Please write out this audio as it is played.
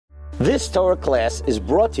This Torah class is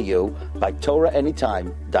brought to you by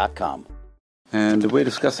TorahAnytime.com. And we're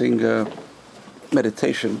discussing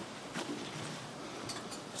meditation.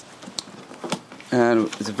 And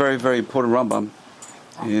it's a very, very important Rambam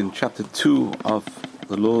in chapter 2 of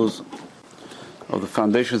the laws of the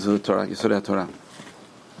foundations of the Torah, Yesodei HaTorah.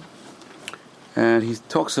 And he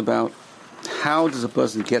talks about how does a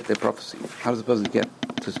person get their prophecy? How does a person get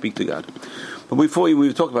to speak to God? But before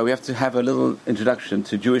we talk about it, we have to have a little introduction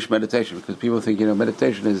to Jewish meditation, because people think,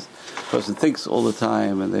 meditation is a person thinks all the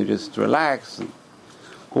time and they just relax. Well,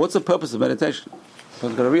 what's the purpose of meditation?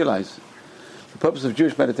 One's got to realize the purpose of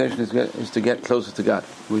Jewish meditation is to get closer to God.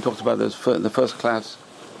 We talked about this in the first class.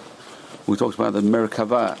 We talked about the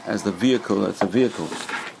Merkava as the vehicle. It's a vehicle.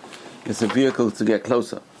 It's a vehicle to get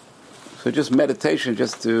closer. So just meditation,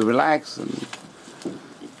 just to relax, and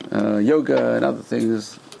yoga and other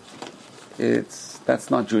things, that's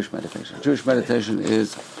not Jewish meditation. Jewish meditation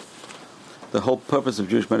is, the whole purpose of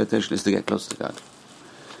Jewish meditation is to get close to God.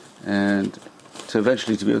 And to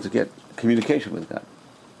eventually to be able to get communication with God.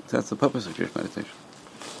 So that's the purpose of Jewish meditation.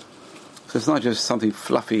 So it's not just something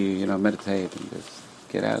fluffy, meditate and just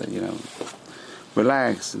get out of,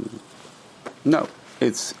 relax. No,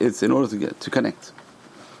 it's in order to connect.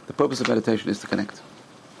 The purpose of meditation is to connect.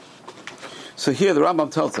 So here the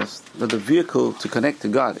Rambam tells us that the vehicle to connect to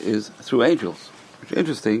God is through angels, which is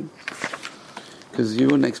interesting, because you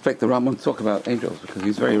wouldn't expect the Rambam to talk about angels, because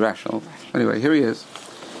he's very rational. Anyway, here he is,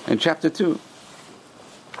 in chapter 2.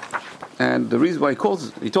 And the reason why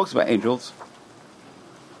he talks about angels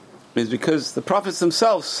is because the prophets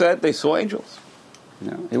themselves said they saw angels.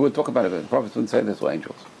 He would talk about it, but the prophets wouldn't say they saw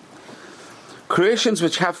angels. Creations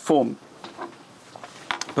which have form,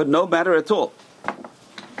 but no matter at all.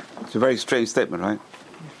 It's a very strange statement, right?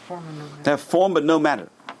 They have form but no matter.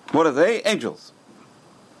 What are they? Angels.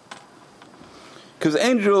 Because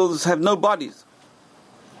angels have no bodies,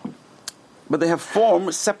 but they have form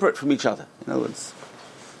separate from each other. In other words,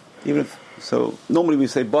 normally we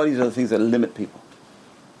say bodies are the things that limit people.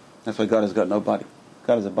 That's why God has got no body.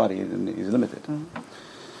 God has a body and he's limited. Mm-hmm.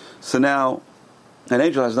 So now, an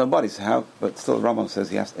angel has no body, but still the Rambam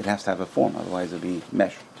says it has to have a form, otherwise it'll be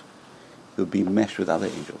meshed. It'll be meshed with other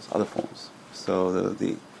angels, other forms. So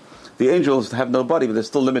the angels have no body, but they're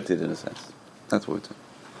still limited in a sense. That's what we're saying.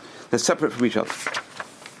 They're separate from each other.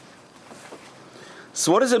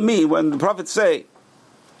 So what does it mean when the prophets say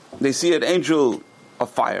they see an angel of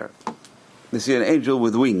fire? They see an angel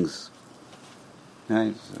with wings.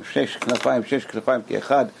 Right?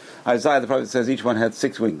 Isaiah the prophet says each one had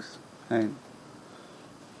 6 wings. Right?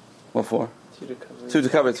 What for? 2 to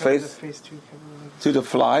cover its face. 2 to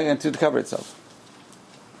fly, and 2 to cover itself.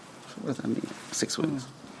 What does that mean? 6 wings.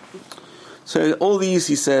 So all these,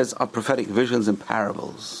 he says, are prophetic visions and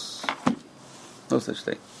parables. No such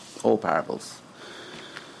thing. All parables.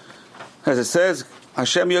 As it says,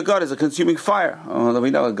 Hashem your God is a consuming fire.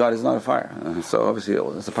 We know that God is not a fire. So obviously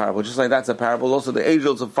it's a parable. Just like that's a parable, also the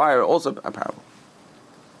angels of fire are also a parable.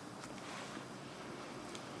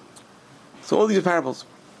 So all these are parables.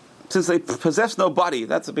 Since they possess no body,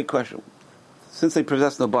 that's a big question. Since they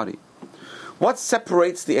possess no body, what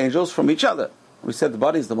separates the angels from each other? We said the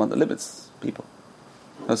body is the one that limits people.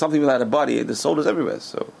 Now, something without a body, the soul is everywhere.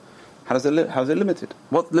 So how is it limited?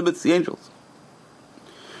 What limits the angels?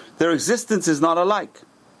 Their existence is not alike.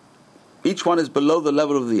 Each one is below the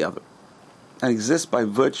level of the other and exists by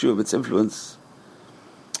virtue of its influence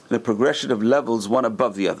in a progression of levels, one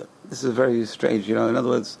above the other. This is very strange, In other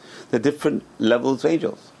words, there are different levels of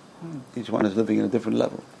angels. Each one is living in a different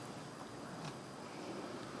level.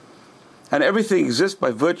 And everything exists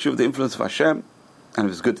by virtue of the influence of Hashem and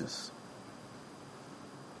of His goodness.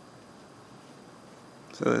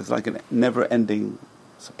 So there's like a never-ending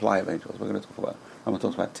supply of angels. I'm going to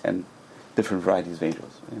talk about 10 different varieties of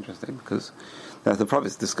angels. Very interesting, because the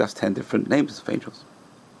prophets discuss 10 different names of angels.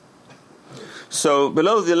 So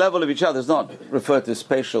below the level of each other is not referred to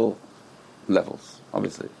spatial levels,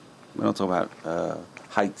 obviously. We're not talking about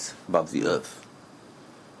heights above the earth.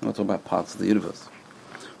 We're not talking about parts of the universe.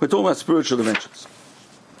 We're talking about spiritual dimensions.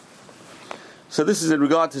 So this is in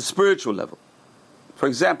regard to spiritual level. For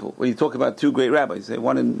example, when you talk about 2 great rabbis, you say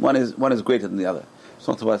one is greater than the other. It's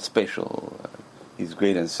not about spatial. He's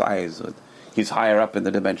greater in size. Or he's higher up in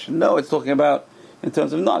the dimension. No, it's talking about in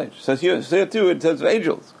terms of knowledge. So here too, in terms of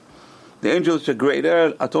angels. The angels which are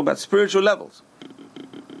greater are talking about spiritual levels.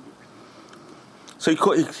 So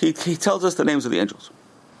he tells us the names of the angels.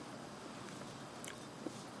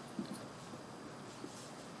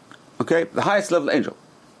 Okay, the highest level angel,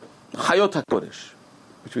 Hayot HaKodesh,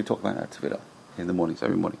 which we talk about in our tefillah in the mornings,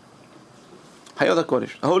 every morning. Hayot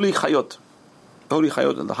HaKodesh, holy Hayot, Holy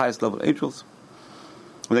Chayot are the highest level angels.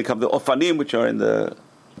 When they come the Ofanim, which are in the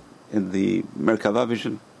Merkava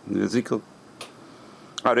vision, in the Ezekiel.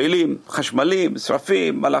 Arelim, Chashmalim,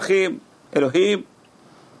 Srafim, Malachim, Elohim,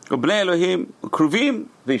 Ubnei Elohim, Kruvim,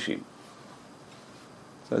 Vishim.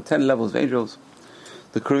 So 10 levels of angels.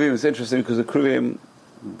 The Kruvim is interesting because the Kruvim,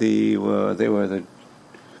 they were the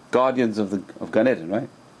guardians of Gan Eden, right?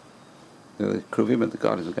 The Kruvim are the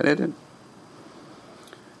guardians of Gan Eden.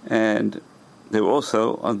 And they were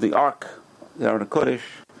also on the Ark, the Ark Kodesh,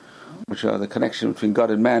 which are the connection between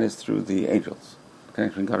God and man is through the angels. The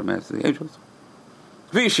connection between God and man is through the angels.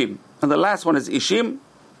 Vishim. And the last one is Ishim.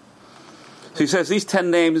 So he says these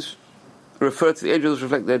 10 names refer to the angels,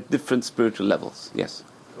 reflect their different spiritual levels. Yes?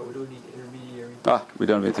 But we don't need intermediaries. We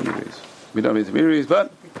don't have intermediaries. We don't have intermediaries,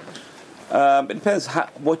 but it depends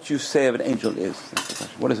what you say of an angel is. That's the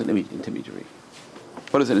question. What is an intermediary?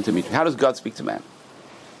 What is an intermediary? How does God speak to man?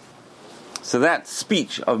 So that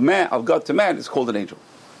speech of God to man is called an angel.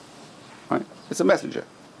 Right? It's a messenger.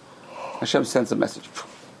 Hashem sends a message.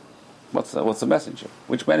 What's a messenger?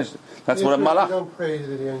 Which messenger? That's what a malach. You don't pray to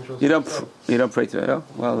the angels. You don't pray to it. Oh?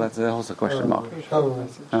 Well, that's also a question mark.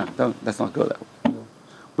 Let's not go that way. No.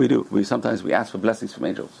 We do. Sometimes we ask for blessings from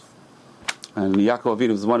angels. And Yaakov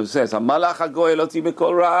Avinu is the one who says, "Malach hagoy eloti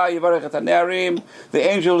b'kol ra yivarech et hanerim." The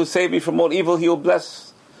angel who saved me from all evil, he will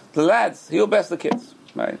bless the lads. He will bless the kids.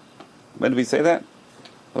 Right? When do we say that?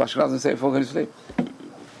 The Ashkenazim doesn't say it before going to sleep.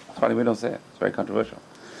 That's why we don't say it. It's very controversial.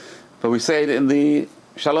 But we say it in the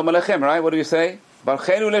Shalom Aleichem, right? What do we say?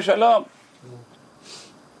 Barchenu leShalom.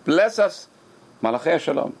 Bless us. Malachei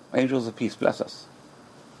Shalom. Angels of peace, bless us.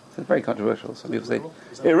 It's very controversial. Some people say,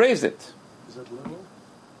 erase it. Is that literal?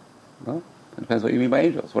 Well, it depends what you mean by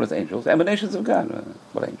angels. What is angels? Emanations of God.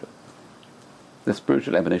 What angels? The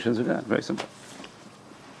spiritual emanations of God. Very simple.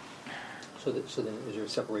 So then is there a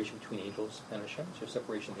separation between angels and Hashem? Is there a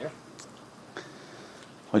separation there?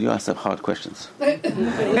 Well, you ask some hard questions.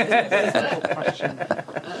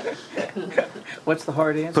 What's the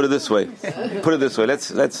hard answer? Put it this way.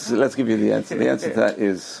 Let's give you the answer. The answer to that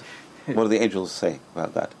is, what do the angels say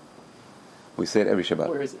about that? We say it every Shabbat.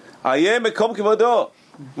 Where is it? Ayem mekom kivodo.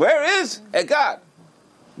 Where is a God?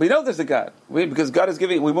 We know there's a God. Because God is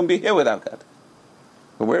giving. We wouldn't be here without God.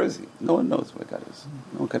 But where is He? No one knows where God is.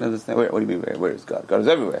 No one can understand. What do you mean? Where is God? God is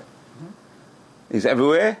everywhere. He's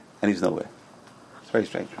everywhere and He's nowhere. It's very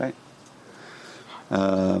strange, right?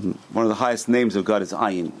 One of the highest names of God is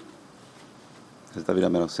Ayin. As David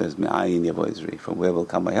HaMelech says, Me'ayin yavo Izri. From where will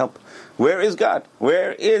come my help? Where is God?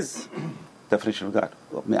 Where is definition of God?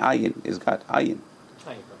 Well, Me'ayin is God. Ayin.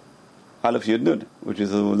 Aleph Yud Nun, which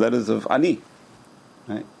is the letters of Ani.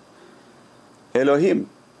 Right? Elohim.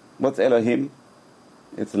 What's Elohim?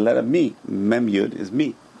 It's the letter Mi. Mem Yud is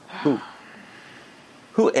me. Who?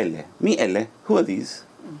 Who ele? Mi ele. Who are these?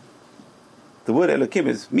 The word Elohim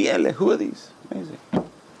is Mi ele. Who are these? Amazing. So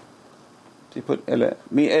you put ele,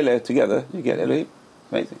 Mi ele together, you get Elohim.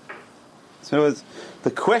 Amazing. So in other words,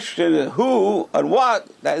 the question who and what,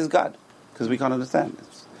 that is God. Because we can't understand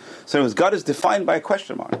this. So in other words, God is defined by a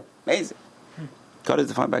question mark. Amazing. God is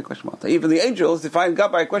defined by a question mark. Even the angels define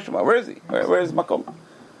God by a question mark. Where is He? Where is Makom?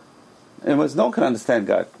 In other words, no one can understand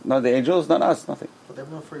God. Not the angels, not us, nothing. But they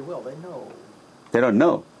have no free will. They know. They don't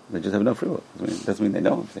know. They just have no free will. Doesn't mean they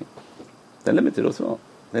know anything. They're limited as well.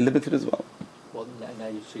 Well, now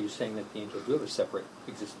you're saying that the angels do have a separate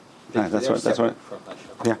existence. That's right. From Hashem.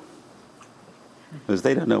 Yeah. Because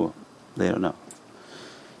they don't know. In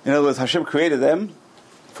other words, Hashem created them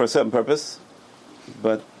for a certain purpose,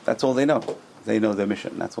 but that's all they know. They know their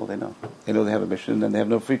mission. That's all they know. They know they have a mission, and they have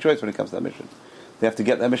no free choice when it comes to that mission. They have to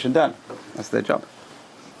get that mission done. That's their job.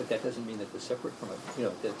 But that doesn't mean that they're separate from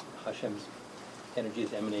it. That Hashem's energy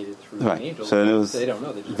is emanated through Right. the angels. So they don't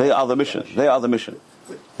know. They are the mission. They are the mission.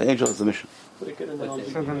 The angel is the mission. Would a good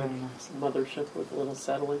analogy be a mothership with little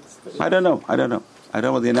satellites? I don't know. I don't know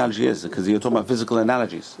what the analogy is, because you're talking about physical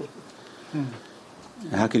analogies.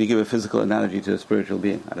 How can you give a physical analogy to a spiritual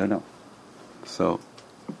being? I don't know. So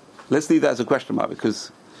let's leave that as a question mark,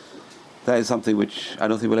 because that is something which I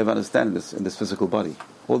don't think we'll ever understand in this physical body.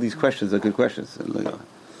 All these questions are good questions.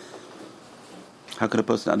 How could a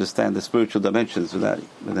person understand the spiritual dimensions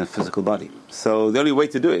within a physical body? So the only way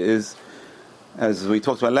to do it is, as we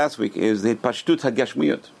talked about last week, is the pashtut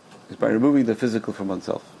hagashmiyut, is by removing the physical from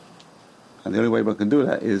oneself. And the only way one can do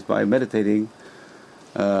that is by meditating,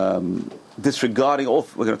 disregarding all.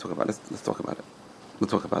 We're going to talk about it. Let's talk about it. We'll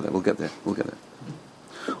talk about it. We'll get there.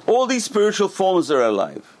 All these spiritual forms are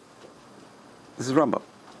alive. This is Rambam.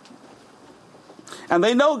 And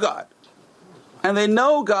they know God. And they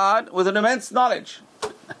know God with an immense knowledge.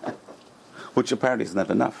 Which apparently is not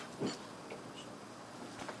enough.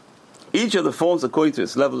 Each of the forms according to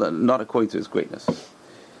its level and not according to its greatness.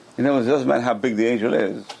 In other words, it doesn't matter how big the angel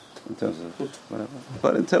is, in terms of whatever,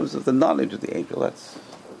 but in terms of the knowledge of the angel, that's...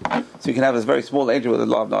 So you can have this very small angel with a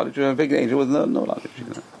lot of knowledge, or a big angel with no knowledge. You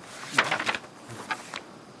can have.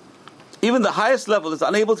 Even the highest level is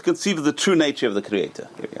unable to conceive of the true nature of the Creator.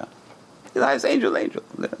 Here we are. The highest angel.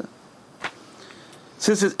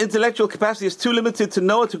 Since his intellectual capacity is too limited to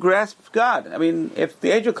know or to grasp God. I mean, if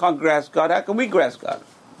the angel can't grasp God, how can we grasp God?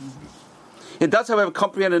 It does, however,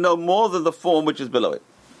 comprehend and know more than the form which is below it.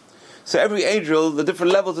 So every angel, the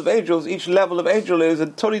different levels of angels, each level of angel is a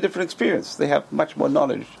totally different experience. They have much more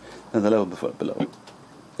knowledge than the level below.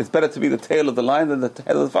 It's better to be the tail of the lion than the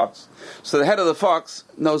head of the fox. So the head of the fox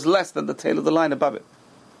knows less than the tail of the lion above it.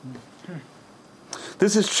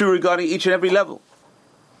 This is true regarding each and every level,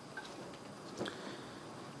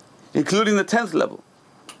 including the 10th level.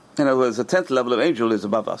 In other words, the 10th level of angel is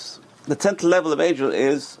above us. The 10th level of angel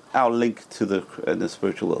is our link to the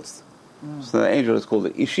spiritual worlds. So the angel is called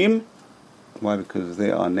the Ishim. Why? Because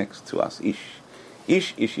they are next to us.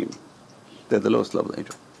 Ishim. They're the lowest level of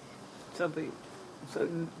angel. So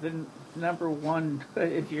the number one,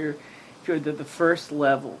 if you're the first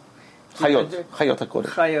level, Chayot HaKodesh.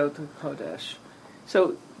 Chayot HaKodesh.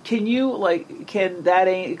 So can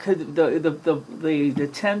could the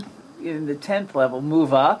 10th in the 10th level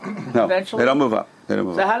move up eventually? They don't move up.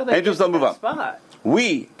 So how do they angels don't move up? Spot?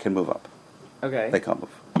 We can move up. Okay. They can't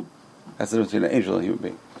move. That's the difference between an angel and a human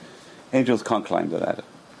being. Angels can't climb the ladder.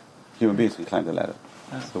 Human beings can climb the ladder.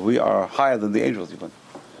 So we are higher than the angels even.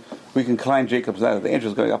 We can climb Jacob's ladder. The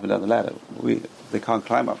angels going up and down the ladder. They can't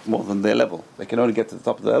climb up more than their level. They can only get to the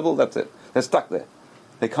top of the level. That's it. They're stuck there.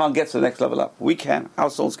 They can't get to the next level up. We can.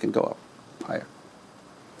 Our souls can go up higher.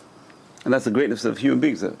 And that's the greatness of human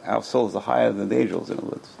beings. That our souls are higher than the angels, in other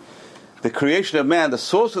words. The creation of man, the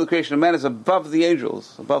source of the creation of man is above the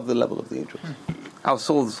angels, above the level of the angels. Our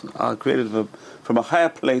souls are created from a higher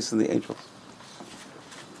place than the angels.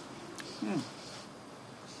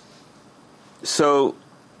 So,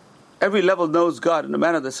 every level knows God in a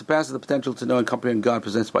manner that surpasses the potential to know and comprehend God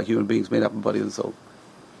possessed by human beings made up of body and soul.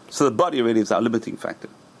 So the body really is our limiting factor.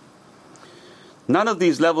 None of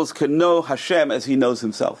these levels can know Hashem as He knows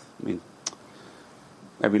Himself. I mean,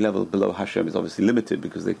 every level below Hashem is obviously limited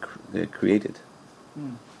because they're created.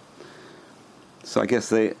 So I guess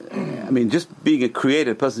just being a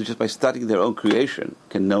created person, just by studying their own creation,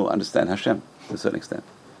 can understand Hashem to a certain extent.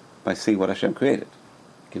 By seeing what Hashem created.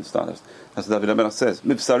 You can start us. As David HaMelech says,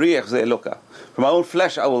 Mibsari echzeh Eloka. From my own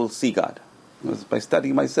flesh I will see God. By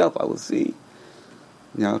studying myself I will see,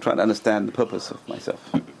 trying to understand the purpose of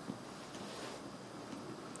myself.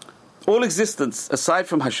 All existence, aside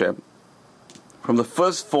from Hashem, from the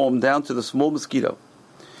first form down to the small mosquito,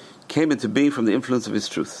 came into being from the influence of His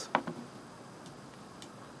truth.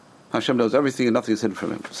 Hashem knows everything and nothing is hidden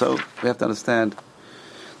from Him. So we have to understand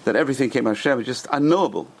that everything came from Hashem. It's just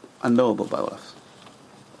unknowable by all of us.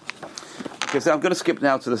 Okay, so I'm going to skip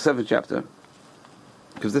now to the 7th chapter,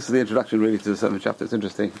 because this is the introduction really to the 7th chapter. It's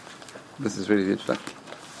interesting. This is really the introduction.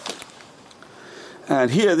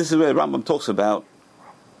 And here, this is where Rambam talks about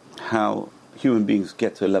how human beings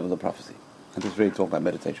get to a level of prophecy. And this is really talking about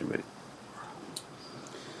meditation, really.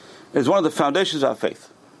 It's one of the foundations of our faith.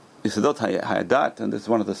 Yesodot Hayadat, and this is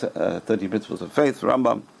one of the 13 principles of faith,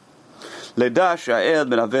 Rambam. Ledah she'ha'el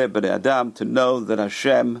menaveh b'nei Adam, to know that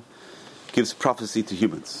Hashem gives prophecy to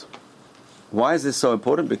humans. Why is this so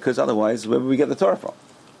important? Because otherwise, where would we get the Torah from?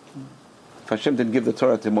 If Hashem didn't give the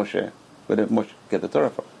Torah to Moshe, where did Moshe get the Torah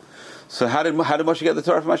from? So how did Moshe get the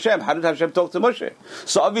Torah from Hashem? How did Hashem talk to Moshe?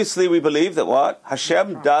 So obviously we believe that what?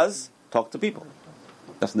 Hashem does talk to people.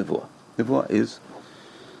 That's Nevuah. Nevuah is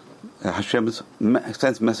Hashem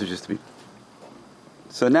sends messages to people.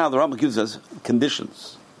 So now the Rambam gives us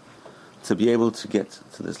conditions to be able to get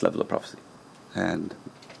to this level of prophecy. And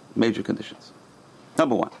major conditions.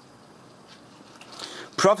 Number 1.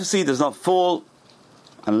 Prophecy does not fall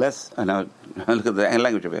unless, and now look at the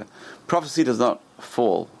language over here. Prophecy does not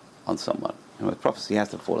fall on someone. Prophecy has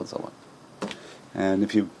to fall on someone. And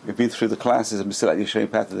if you've been through the classes of Mesilat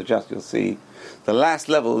Yesharim Path of the Just, you'll see the last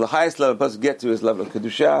level, the highest level a person can get to is level of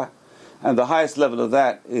Kedusha, and the highest level of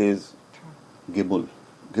that is Gibul.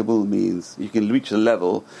 Gibul means you can reach a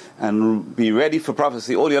level and be ready for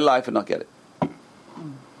prophecy all your life and not get it.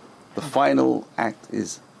 The final act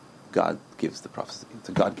is God gives the prophecy. It's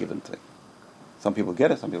a God-given thing. Some people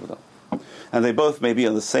get it, some people don't. And they both may be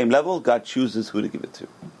on the same level. God chooses who to give it to.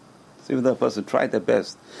 So even though a person tried their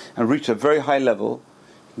best and reached a very high level,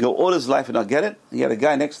 go all his life and not get it, yet a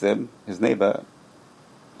guy next to him, his neighbor,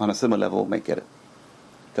 on a similar level, may get it.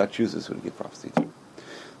 God chooses who to give prophecy to.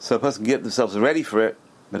 So a person can get themselves ready for it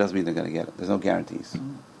But it doesn't mean they're going to get it. There's no guarantees.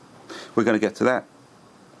 We're going to get to that.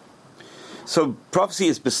 So prophecy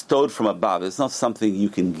is bestowed from above. It's not something you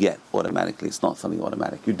can get automatically. It's not something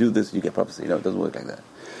automatic. You do this, you get prophecy. No, it doesn't work like that.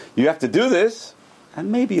 You have to do this,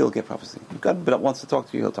 and maybe you'll get prophecy. If God wants to talk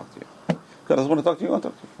to you, he'll talk to you. If God doesn't want to talk to you, he won't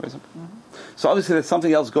talk to you. Very simple. So obviously there's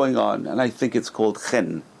something else going on, and I think it's called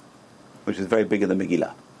chen, which is very big in the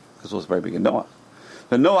Megillah. It's also very big in Noach.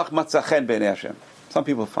 The Noach matzah chen b'nei Hashem. Some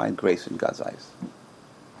people find grace in God's eyes.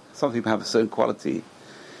 Some people have a certain quality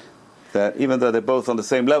that even though they're both on the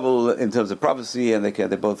same level in terms of prophecy, and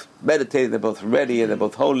they're both meditating, they're both ready, and they're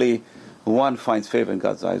both holy, one finds favor in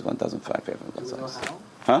God's eyes, one doesn't find favor in God's eyes. How?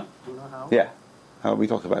 Huh? Do you know how? Yeah. We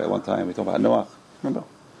talked about it one time. We talked about Noach. Remember?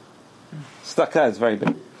 Tzedakah is very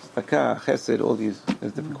big. Tzedakah, chesed, all these,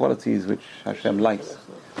 there's different qualities which Hashem likes.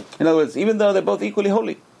 In other words, even though they're both equally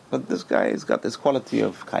holy, but this guy has got this quality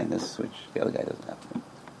of kindness which the other guy doesn't have.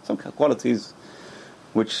 Some qualities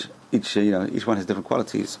which each one has different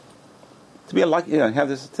qualities. To be like, have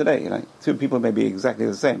this today. Two people may be exactly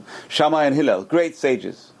the same. Shammai and Hillel, great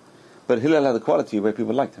sages, but Hillel had the quality where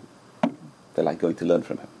people liked him. They liked going to learn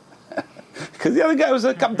from him, because the other guy was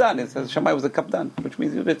a kapdan. It says Shammai was a kapdan, which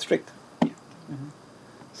means he was a bit strict.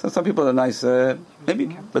 So some people are nice,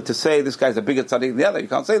 maybe, but to say this guy's a bigger tzaddik than the other, you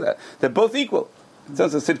can't say that. They're both equal. It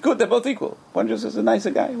says in Sidkut, they're both equal. One just is a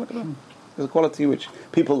nicer guy, whatever. There's a quality which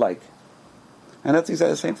people like, and that's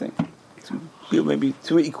exactly the same thing. You may be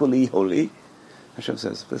too equally holy. Hashem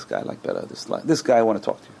says, this guy I like better. This guy I want to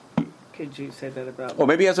talk to you. Could you say that about? Or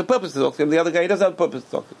maybe he has a purpose to talk to him. The other guy, he doesn't have a purpose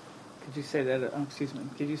to talk to him. Could you say that? Excuse me.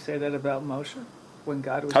 Could you say that about Moshe when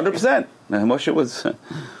God was? 100%. Now, Moshe was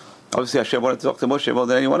obviously Hashem wanted to talk to Moshe more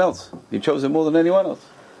than anyone else. He chose him more than anyone else.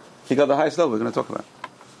 He got the highest level. We're going to talk about.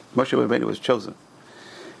 Moshe Rabbeinu was chosen.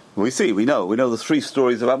 We know the three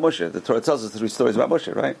stories about Moshe. The Torah tells us the three stories about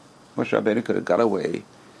Moshe, right? Moshe Rabbeinu could have got away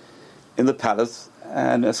in the palace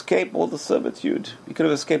and escape all the servitude. He could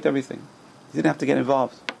have escaped everything. He didn't have to get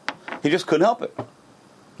involved. He just couldn't help it.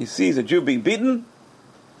 He sees a Jew being beaten,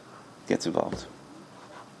 gets involved.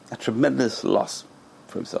 A tremendous loss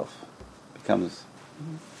for himself.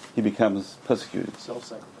 He becomes persecuted.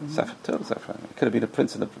 Self-sacrifice. Total sacrifice. He could have been a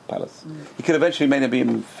prince in the palace. He could eventually maybe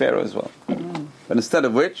be Pharaoh as well. But instead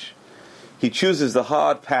of which, he chooses the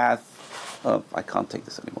hard path of, I can't take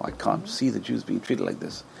this anymore. I can't see the Jews being treated like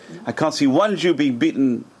this. I can't see one Jew being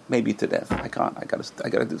beaten maybe to death. I can't. I got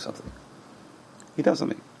to do something. He does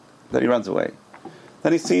something. Then he runs away.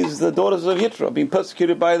 Then he sees the daughters of Yitro being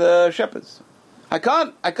persecuted by the shepherds. I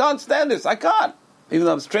can't stand this. I can't. Even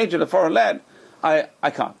though I'm a stranger in a foreign land, I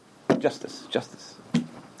can't. Justice.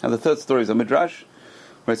 And the third story is a midrash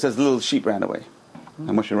where it says the little sheep ran away. And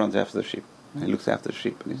Moshe runs after the sheep. And he looks after the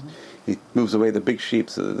sheep. And he moves away the big sheep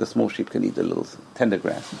so that the small sheep can eat the little tender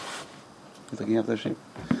grass. He's looking after the sheep.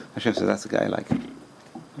 Hashem says, that's the guy I like.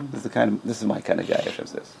 This is my kind of guy, Hashem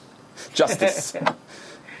says. Justice.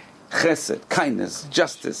 Chesed, kindness,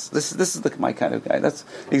 justice. This is my kind of guy. That's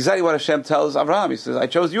exactly what Hashem tells Abraham. He says, I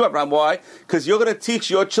chose you, Abraham. Why? Because you're going to teach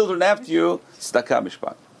your children after you tzedakah,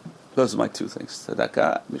 mishpat. Those are my two things.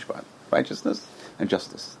 Tzedakah, mishpat. Righteousness and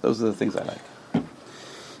justice. Those are the things I like.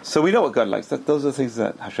 So we know what God likes. Those are the things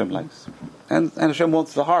that Hashem likes. And Hashem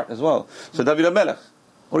wants the heart as well. So David HaMelech,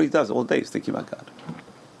 all he does all day is thinking about God.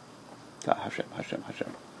 God, Hashem. Hashem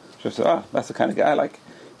says, that's the kind of guy I like.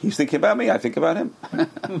 He's thinking about me, I think about him.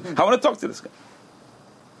 I want to talk to this guy.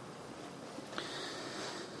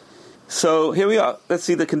 So here we are. Let's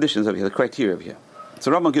see the conditions over here, the criteria over here.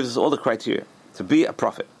 So Rambam gives us all the criteria to be a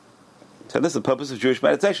prophet. So this is the purpose of Jewish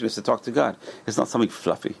meditation, is to talk to God. It's not something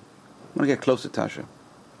fluffy. I want to get closer to Hashem.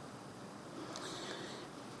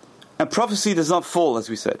 And prophecy does not fall, as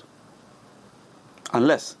we said,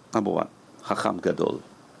 unless, number one, Chacham Gadol. The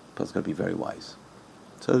person's going to be very wise.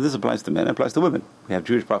 So this applies to men, it applies to women. We have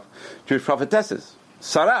Jewish prophetesses.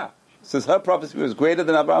 Sarah says her prophecy was greater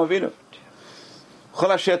than Abraham Avinu.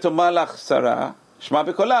 Chol asher tomar lach Sarah, shma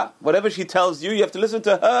b'kola. Whatever she tells you, you have to listen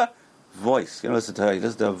to her voice. You don't listen to her, you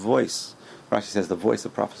listen to her voice. Rashi says the voice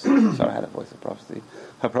of prophecy. Sarah had a voice of prophecy.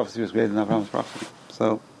 Her prophecy was greater than Abraham's prophecy.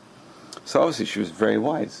 So obviously she was very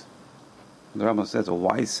wise. The Rambam says a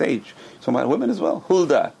wise sage. So about women as well.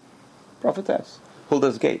 Huldah, prophetess.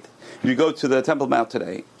 Hulda's gate. If you go to the Temple Mount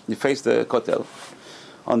today, you face the Kotel.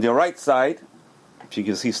 On your right side, you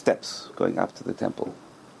can see steps going up to the temple.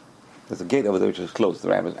 There's a gate over there which is closed.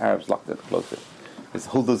 The Arabs locked it, closed it. It's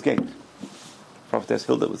Hulda's gate. Prophetess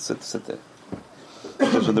Hulda would sit there.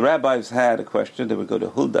 Because when the rabbis had a question, they would go to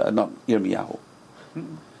Hulda, not Yirmiyahu.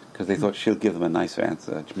 Because they thought she'll give them a nicer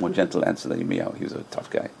answer, a more gentle answer than Yirmiyahu. He was a tough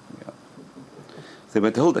guy. So they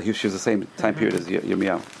went to Hulda. She was the same time period as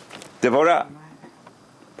Yirmiyahu. Devorah.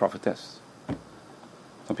 prophetess.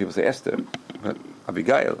 Some people say Esther, but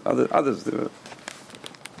Abigail, others do.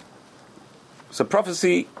 So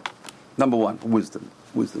prophecy, number one, wisdom.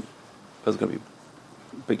 Wisdom. That's going to be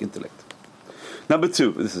big intellect. Number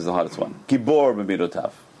two, this is the hardest one. Gibor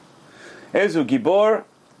b'midotav. Ezu Gibor,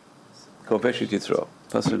 koveshit yitzro.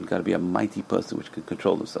 Person got to be a mighty person which can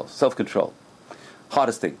control themselves. Self-control.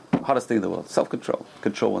 Hardest thing in the world. Self-control.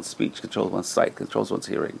 Control one's speech, control one's sight, controls one's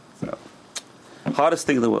hearing. So, hardest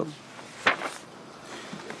thing in the world.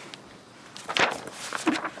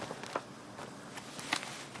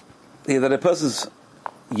 Yeah, that a person's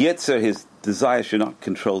yetzer, his desire, should not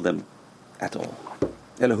control them at all.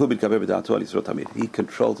 He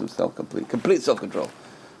controls himself completely. Complete self-control.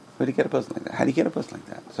 Where do you get a person like that? How do you get a person like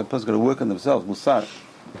that? So a person's got to work on themselves. Musar.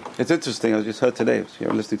 It's interesting. I just heard today, I was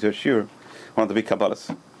listening to a shiur, one of the big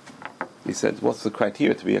Kabbalists. He said, what's the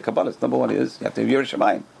criteria to be a Kabbalist? Number one is, you have to have Yirat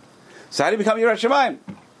Shamayim. So how do you become Yirat Shamayim?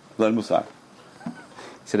 Learn Musar. He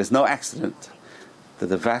said, there's no accident that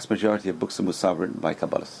the vast majority of books of Musar written by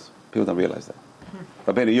Kabbalists. People don't realize that.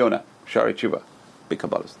 Rabbeinu Yonah, Shari Tshuva, big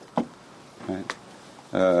Kabbalist. Right?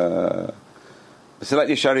 Mesilat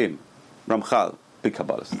Yesharim, Ramchal, big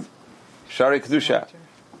Kabbalist. Shari Kedusha,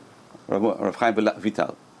 Rav Chaim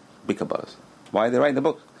Vital, big Kabbalist. Why are they writing the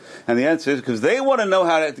book? And the answer is because they want to know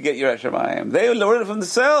how to get Yirat Shamayim. They learn it from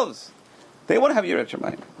themselves. They want to have Yirat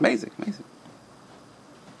Shamayim. Amazing, amazing.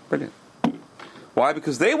 Brilliant. Why?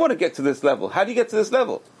 Because they want to get to this level. How do you get to this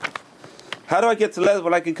level? How do I get to the level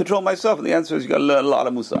when I can control myself? And the answer is you got to learn a lot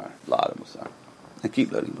of Musar. A lot of Musar. And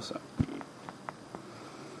keep learning Musar.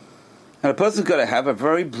 And a person's got to have a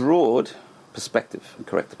very broad perspective, and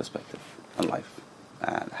correct perspective on life.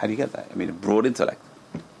 And how do you get that? I mean, a broad intellect.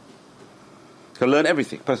 He's got to learn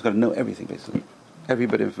everything. A person's got to know everything, basically. Every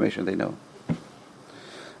bit of information they know.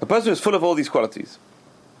 A person who's full of all these qualities.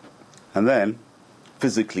 And then,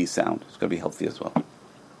 physically sound. He's got to be healthy as well. A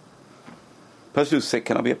person who's sick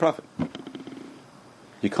cannot be a prophet.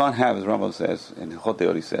 You can't have, as Rambam says, and Chot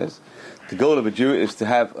Deori says, the goal of a Jew is to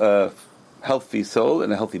have a healthy soul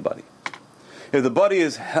and a healthy body. If the body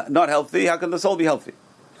is not healthy, how can the soul be healthy?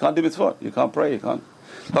 You can't do mitzvot. You can't pray. You can't.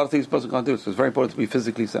 A lot of things a person can't do. So it's very important to be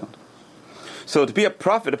physically sound. So to be a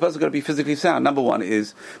prophet, a person's got to be physically sound. Number one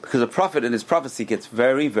is because a prophet in his prophecy gets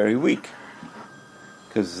very, very weak.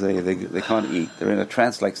 Because they can't eat. They're in a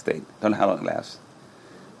trance-like state. Don't know how long it lasts.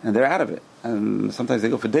 And they're out of it. And sometimes they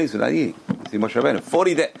go for days without eating. See Moshe Rabbeinu,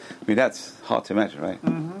 40 days. I mean, that's hard to imagine, right?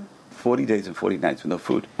 Mm-hmm. 40 days and 40 nights with no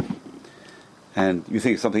food. And you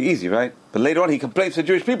think it's something easy, right? But later on he complains to the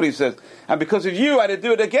Jewish people. He says, and because of you I had to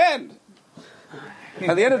do it again.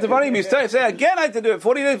 At the end of the Devarim he starts saying, again I had to do it,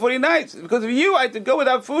 40 days, 40 nights. Because of you I had to go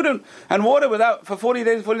without food and water for 40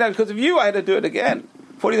 days and 40 nights. Because of you I had to do it again.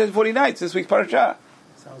 40 days and 40 nights, this week's parashah.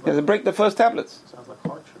 He has to break the first tablets. Sounds like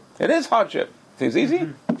hardship. It is hardship. Seems easy.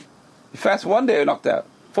 You fast one day, you're knocked out.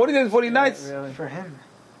 40 days, 40 nights. Really? For him.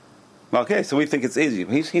 Okay, so we think it's easy.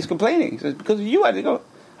 He's complaining. He says, because of you I had to go.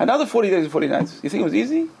 Another 40 days and 40 nights. You think it was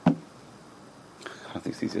easy? I don't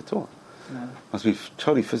think it's easy at all. No. Must be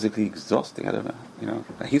totally physically exhausting. I don't know. You know,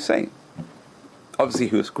 he's saying. Obviously,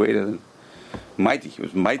 he was greater than mighty. He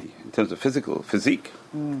was mighty in terms of physique.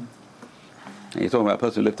 And you're talking about a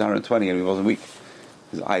person who lived 120 and he wasn't weak.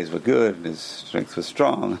 His eyes were good and his strength was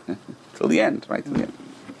strong. Till the end, right till the end.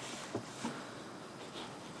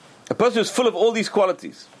 A person who's full of all these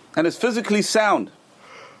qualities and is physically sound.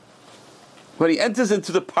 When he enters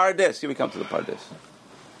into the Pardes, here we come to the Pardes.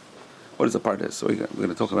 What is the Pardes? So we're going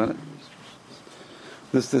to talk about it.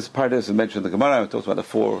 This Pardes is mentioned in the Gemara. It talks about the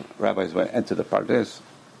four rabbis who enter the Pardes.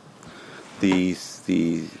 The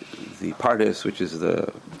Pardes, which is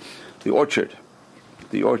the orchard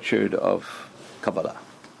of Kabbalah,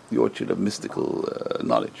 the orchard of mystical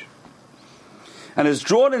knowledge, and is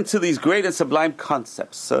drawn into these great and sublime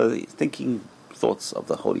concepts. So he's thinking thoughts of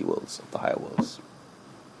the holy worlds, of the higher worlds.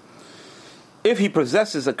 If he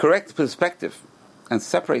possesses a correct perspective and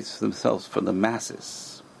separates themselves from the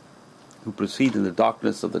masses who proceed in the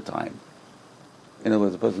darkness of the time. In other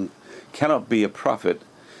words, a person cannot be a prophet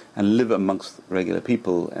and live amongst regular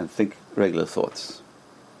people and think regular thoughts.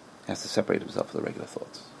 He has to separate himself from the regular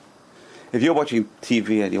thoughts. If you're watching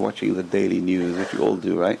TV and you're watching the daily news, which you all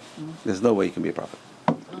do, right? There's no way you can be a prophet.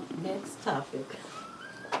 Next topic.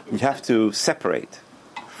 You have to separate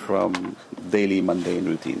from daily mundane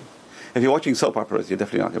routine. If you're watching soap operas, you're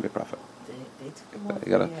definitely not going to be a prophet. They took him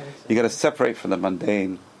off You got to separate from the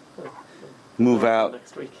mundane. Move out.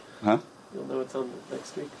 Next week. Huh? You'll know it's on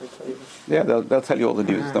next week. They'll tell you. Yeah, they'll tell you all the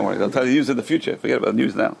news. Don't worry. They'll tell you the news in the future. Forget about the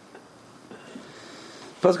news now.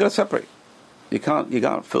 First, got to separate. You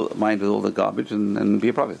can't fill the mind with all the garbage and be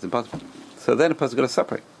a prophet. It's impossible. So then a person's got to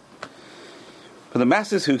separate. For the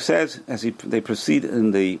masses who says, as they proceed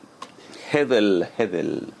in the Hevel,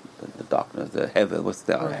 the darkness, the Hevel, what's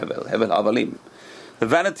the Hevel Avalim, the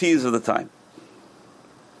vanities of the time,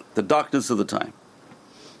 the darkness of the time.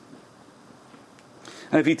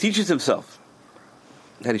 And if he teaches himself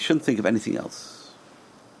that he shouldn't think of anything else,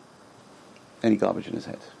 any garbage in his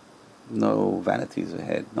head, no vanities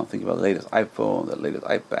ahead, not thinking about the latest iPhone, the latest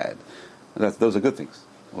iPad, those are good things.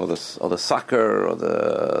 Or the soccer, or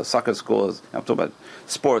the soccer scores. I'm talking about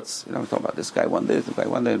sports. I'm talking about this guy won this, this guy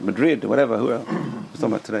won that, Madrid, whatever. Who else? I'm talking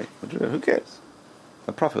about today. Madrid. Who cares?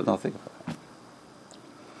 The Prophet will not think about that.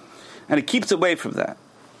 And he keeps away from that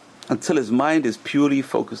until his mind is purely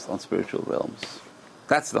focused on spiritual realms.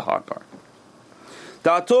 That's the hard part.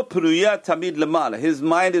 His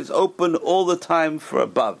mind is open all the time for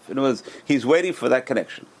above. In other words, he's waiting for that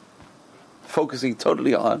connection, focusing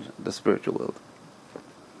totally on the spiritual world.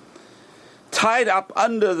 Tied up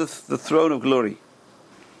under the throne of glory.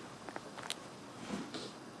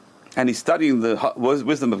 And he's studying the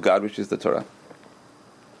wisdom of God, which is the Torah.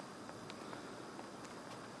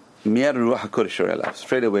 Straight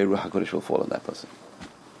away, Ruach HaKodesh will fall on that person.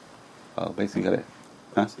 Oh, basically, got it.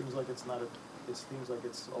 Huh? It seems like it's not it seems like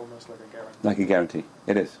it's almost like a guarantee. Like a guarantee.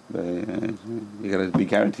 It is. But, you got to be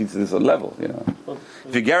guaranteed to this level, Well,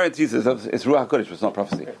 If you guarantee this, it's Ruach HaKodesh, but it's not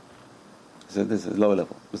prophecy. Okay. So this is lower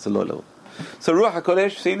level. It's a low level. So Ruach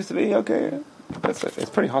HaKodesh seems to be, okay, it's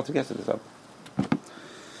pretty hard to get to this level.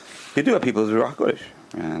 You do have people with Ruach HaKodesh.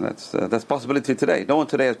 And that's possibility today. No one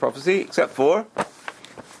today has prophecy except for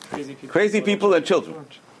crazy people and children.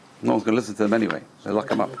 No one's going to listen to them anyway. They'll lock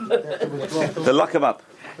them up. They'll lock them up.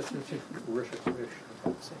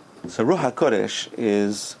 So Ruach HaKodesh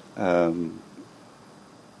is,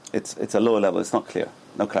 it's a lower level. It's not clear.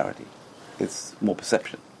 No clarity. It's more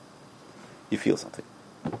perception. You feel something.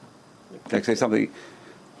 Like say something,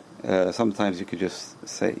 sometimes you can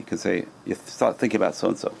say, you start thinking about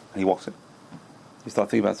so-and-so, and he walks in. You start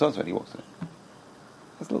thinking about so-and-so, and he walks in.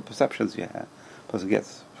 There's little perceptions you have. Person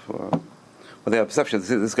gets they have perceptions,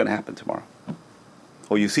 this is going to happen tomorrow.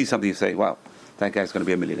 Or you see something, you say, wow, that guy's going to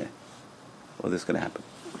be a millionaire. Or this is going to happen.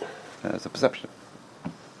 It's a perception.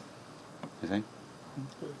 You see?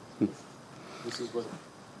 This is what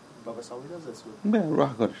Baba Sali does. That's what. Yeah,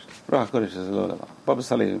 Ruach HaKodesh. Ruach HaKodesh is a low level. Baba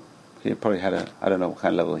Sali, he probably had I don't know what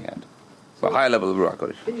kind of level he had. But high level of Ruach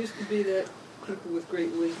HaKodesh. It used to be that people with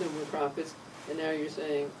great wisdom were prophets, and now you're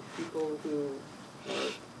saying people who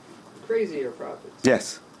are crazy are prophets.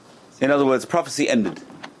 Yes. In other words, prophecy ended.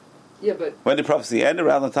 Yeah, but When did prophecy end?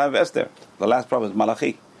 Around the time of Esther. The last prophet was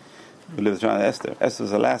Malachi, who lived around Esther. Esther is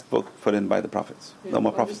the last book put in by the prophets. No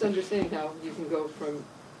more I'm just prophecy. understanding how you can go from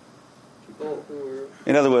people who are...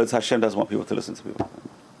 In other words, Hashem doesn't want people to listen to people.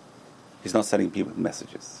 He's not sending people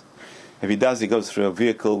messages. If he does, he goes through a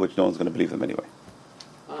vehicle which no one's going to believe him anyway.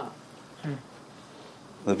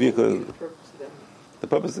 The vehicle... What would be the purpose of that? The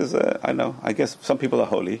purpose is, I guess some people are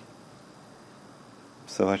holy.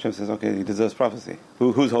 So Hashem says, okay, he deserves prophecy.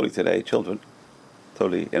 Who's holy today? Children.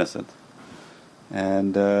 Totally innocent.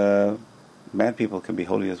 And mad people can be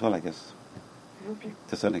holy as well, I guess. Okay.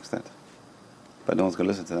 To a certain extent. But no one's going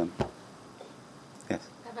to listen to them. Yes.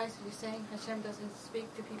 Rabbi, so you're saying Hashem doesn't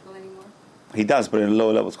speak to people anymore? He does, but in a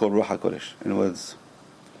lower level it's called Ruach HaKodesh. In other words,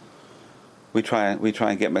 we try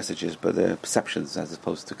and get messages, but they're perceptions as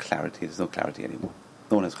opposed to clarity. There's no clarity anymore.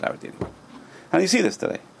 No one has clarity anymore. And you see this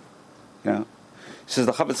today. You know? He says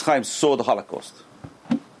the Chafetz Chaim saw the Holocaust.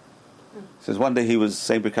 He says one day he was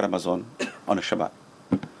saying Birkat Hamazon on a Shabbat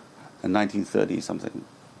in 1930 something,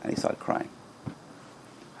 and he started crying.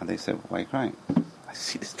 And they said, why are you crying? I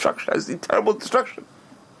see destruction. I see terrible destruction.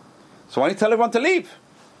 So why don't you tell everyone to leave?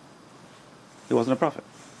 He wasn't a prophet.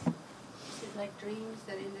 Is it like dreams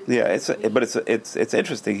that ended? Yeah, it's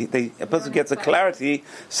interesting. A person gets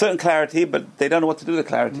certain clarity, but they don't know what to do with the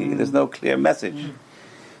clarity. There's no clear message.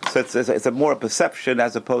 So it's a more a perception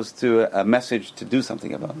as opposed to a message to do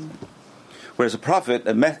something about. Whereas a prophet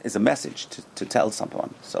is a message to tell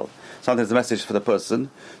someone. So sometimes the message is for the person,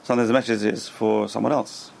 sometimes the message is for someone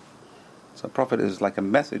else. So a prophet is like a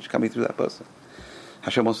message coming through that person.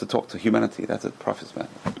 Hashem wants to talk to humanity. That's a prophet's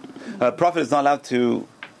message. A prophet is not allowed to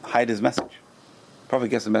hide his message. A prophet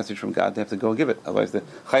gets a message from God, they have to go and give it. Otherwise, they're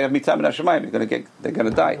going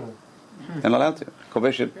to die. They're not allowed to.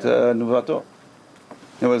 Koveshet nuvato.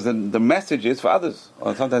 In other words, the message is for others,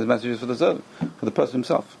 or sometimes the message is for the servant, for the person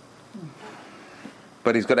himself.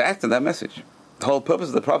 But he's got to act on that message. The whole purpose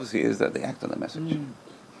of the prophecy is that they act on that message.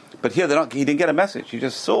 But here, he didn't get a message. He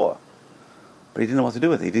just saw. But he didn't know what to do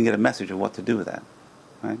with it. He didn't get a message of what to do with that.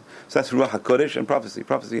 Right? So that's Ruach HaKodesh and prophecy.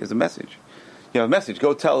 Prophecy is a message. You have a message.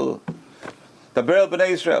 Go tell the Beryl B'nai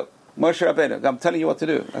Israel. Moshe Rabbeinu, I'm telling you what to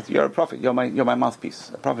do. You're a prophet. You're my mouthpiece.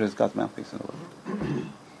 A prophet is God's mouthpiece in the world.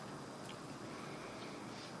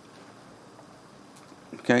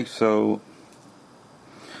 Okay, so,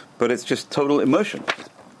 but it's just total immersion.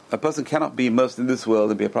 A person cannot be immersed in this world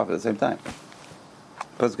and be a prophet at the same time. A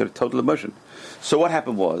person's got a total immersion. So what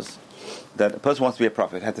happened was that a person wants to be a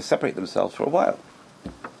prophet had to separate themselves for a while.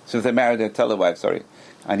 So if they're married, they tell their wife, sorry,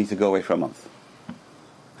 I need to go away for a month.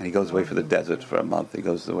 And he goes away for the desert for a month. He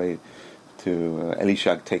goes away to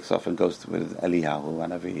Elisha takes off and goes with Eliyahu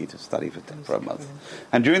and Avi to study for a month.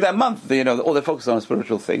 And during that month, all they focus on is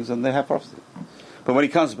spiritual things and they have prophecy. But when he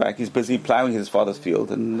comes back, he's busy plowing his father's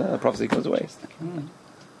field and prophecy goes away.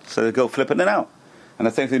 So they go flipping it out. And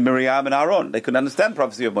the same thing with Miriam and Aaron. They couldn't understand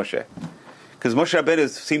prophecy of Moshe. Because Moshe Rabbeinu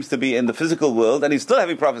seems to be in the physical world and he's still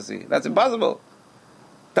having prophecy. That's impossible.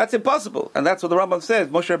 That's impossible. And that's what the Rambam says.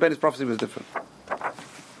 Moshe Rabbeinu's prophecy was different.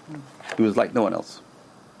 He was like no one else.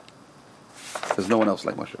 There's no one else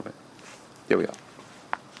like Moshe Rabbeinu. Here we are.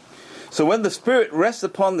 So when the Spirit rests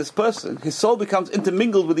upon this person, his soul becomes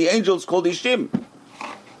intermingled with the angels called Ishim.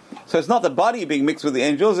 So it's not the body being mixed with the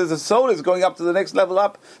angels, it's the soul is going up to the next level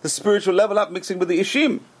up, the spiritual level up, mixing with the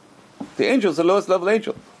Ishim. The angel is the lowest level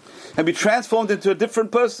angel. And be transformed into a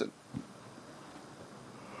different person.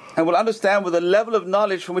 And will understand with a level of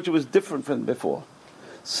knowledge from which it was different from before.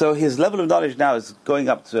 So his level of knowledge now is going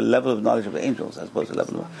up to a level of knowledge of the angels as opposed to a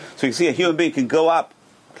level of... So you see a human being can go up,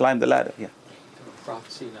 climb the ladder. Yeah.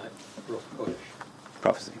 Prophecy, not Ruach Kodesh.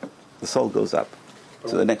 Prophecy. The soul goes up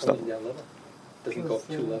to the next level. Doesn't go up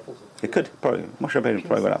 2 levels. It could, probably. Moshe Rabbeinu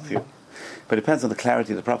probably went up a few. But it depends on the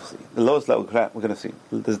clarity of the prophecy. The lowest level we're going to see.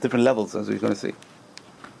 There's different levels as we're going to see.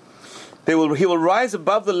 He will rise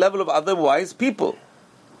above the level of other wise people.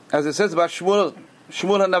 As it says about Shmuel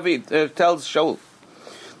HaNavi, tells Shaul.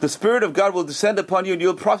 The Spirit of God will descend upon you and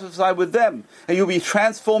you'll prophesy with them. And you'll be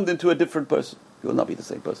transformed into a different person. You will not be the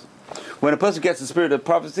same person. When a person gets the spirit of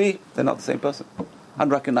prophecy, they're not the same person.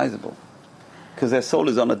 Unrecognizable. Because their soul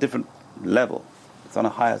is on a different level. It's on a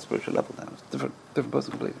higher spiritual level now. It's a different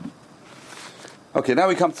person completely. Okay, now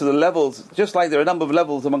we come to the levels. Just like there are a number of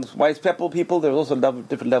levels amongst wise people, there are also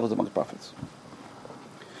different levels amongst prophets.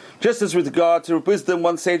 Just as with regard to wisdom,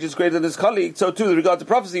 one sage is greater than his colleague, so too with regard to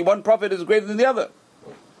prophecy, one prophet is greater than the other.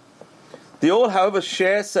 They all, however,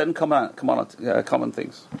 share certain common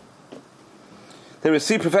things. They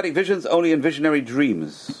receive prophetic visions only in visionary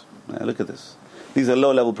dreams. Now, look at this. These are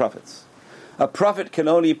low-level prophets. A prophet can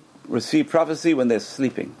only receive prophecy when they're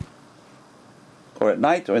sleeping, or at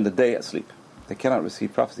night, or in the day asleep. They cannot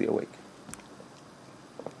receive prophecy awake.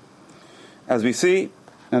 As we see,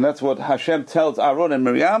 and that's what Hashem tells Aaron and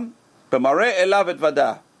Miriam, "B'mareh elav et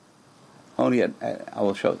vadah." Only I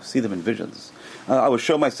will see them in visions. I will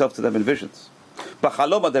show myself to them in visions.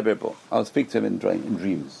 B'chalom adeber bo. I will speak to them in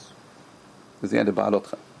dreams. This is the end of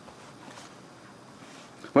Ba'alotcha.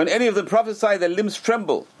 When any of them prophesy, their limbs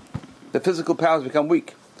tremble. Their physical powers become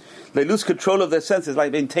weak. They lose control of their senses,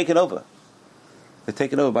 like being taken over. They're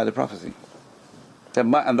taken over by the prophecy.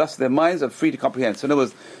 And thus their minds are free to comprehend. So in other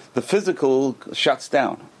words, the physical shuts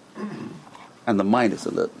down. And the mind is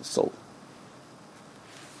alert, the soul.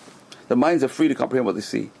 The minds are free to comprehend what they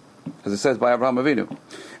see. As it says by Abraham Avinu.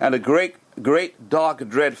 And a great dark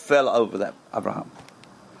dread fell over them, Abraham.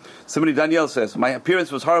 Similarly, Daniel says, my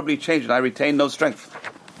appearance was horribly changed and I retained no strength.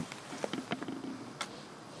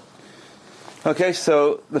 Okay,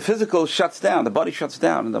 so the physical shuts down, the body shuts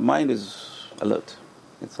down, and the mind is alert.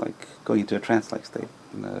 It's like going into a trance-like state.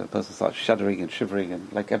 And the person starts shuddering and shivering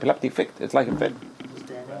and like epileptic fit. It's like a fit.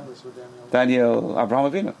 Daniel,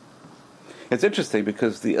 Abraham Avinu. It's interesting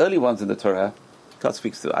because the early ones in the Torah, God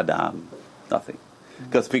speaks to Adam, nothing.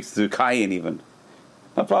 God speaks to Cain even.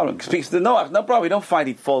 No problem. He speaks to Noah, no problem. We don't find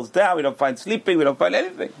he falls down, we don't find sleeping, we don't find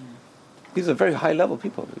anything. These are very high level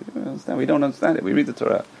people. We don't understand it. We read the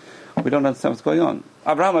Torah. We don't understand what's going on.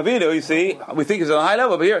 Abraham Avinu, you see, we think he's on a high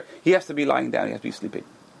level, but here he has to be lying down, he has to be sleeping.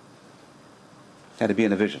 He had to be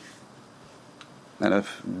in a vision. And a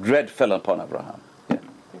dread fell upon Abraham. Yeah. I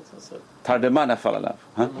think it's also Tardemana fell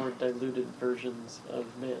alav. more diluted versions of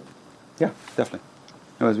man. Yeah, definitely.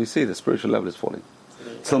 And as we see, the spiritual level is falling.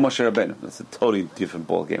 Till Moshe Rabbeinu. That's a totally different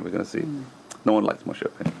ball game we're going to see. No one likes Moshe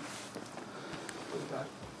Rabbeinu.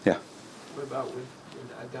 Yeah. What about when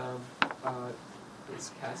Adam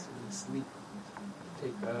is cast in sleep?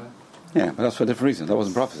 Yeah, but that's for a different reason. That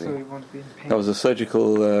wasn't prophecy. So he won't be in pain. That was a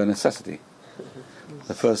surgical necessity.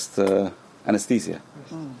 The first anesthesia.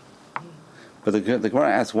 But the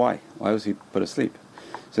Gemara asks why. Why was he put asleep?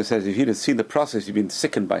 So it says if he'd have seen the process, he'd been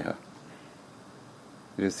sickened by her.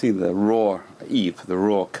 You'd have seen the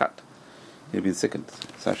raw cut. He'd been sickened.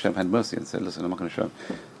 So Hashem had mercy and said, listen, I'm not going to show him.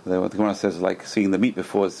 The Gemara says like seeing the meat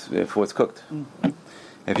before it's cooked.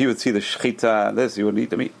 If he would see the shechita, this, he wouldn't eat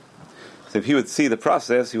the meat. So if he would see the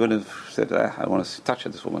process, he wouldn't have said, I don't want to touch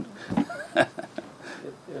this woman. The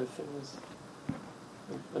other thing was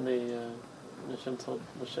when Hashem told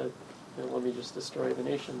Moshe, let me just destroy the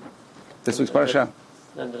nation. This week's parasha.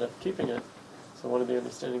 Ended up keeping it. So one of the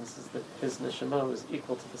understandings is that his neshama was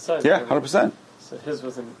equal to the size. Yeah, 100%. So his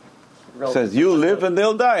wasn't It relative. says, you live and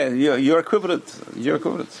they'll die. You're equivalent. You're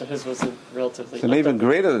equivalent. So his wasn't relatively. So even undiluted.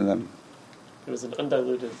 greater than them. It was an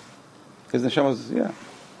undiluted. His neshama was, yeah.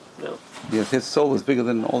 No. Yes, his soul was bigger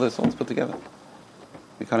than all their souls put together.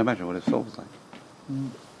 You can't imagine what his soul was like.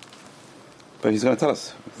 But he's going to tell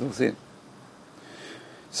us. We'll see it.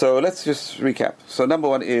 So let's just recap. So number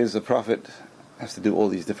one is a prophet has to do all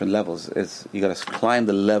these different levels. You got to climb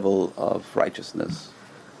the level of righteousness,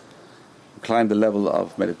 climb the level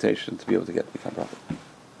of meditation to be able to become prophet.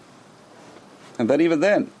 And then even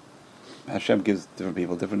then, Hashem gives different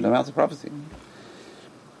people different amounts of prophecy.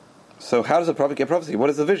 So how does a prophet get prophecy? What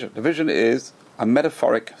is the vision? The vision is a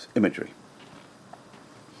metaphoric imagery.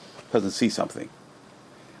 A person sees something,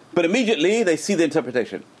 but immediately they see the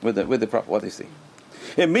interpretation with the prophet, what they see.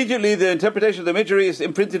 Immediately the interpretation of the imagery is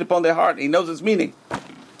imprinted upon their heart. He knows its meaning.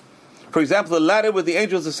 For example, the ladder with the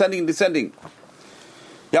angels ascending and descending.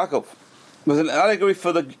 Yaakov was an allegory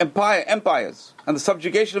for the empires and the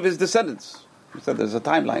subjugation of his descendants. We said there's a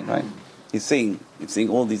timeline, right? He's seeing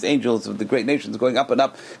all these angels of the great nations going up and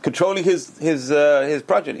up, controlling his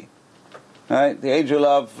progeny. Right? The angel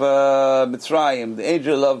of Mitzrayim, the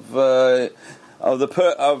angel of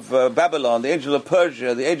Babylon, the angel of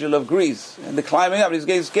Persia, the angel of Greece, and they're climbing up and he's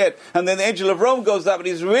getting scared. And then the angel of Rome goes up and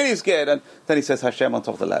he's really scared. And then he says Hashem on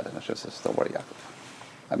top of the ladder. And Hashem says, don't worry, Yaakov,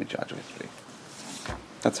 I'm in charge of history.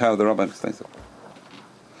 That's how the Rambam explains it.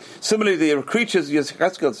 Similarly, the creatures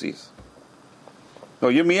Yechezkel sees. Or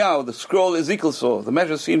Yirmiyahu, the scroll Ezekiel saw, the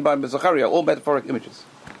measure seen by Zechariah, all metaphoric images.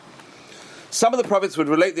 Some of the prophets would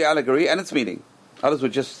relate the allegory and its meaning. Others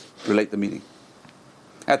would just relate the meaning.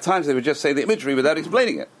 At times they would just say the imagery without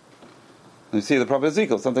explaining it. And you see the prophet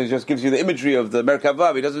Ezekiel sometimes just gives you the imagery of the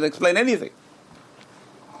Merkavav. He doesn't explain anything.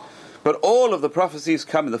 But all of the prophecies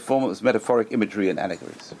come in the form of metaphoric imagery and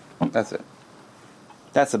allegories. That's it.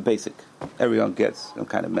 That's a basic. Everyone gets some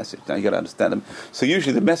kind of message. Now you got to understand them. So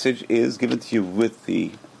usually the message is given to you with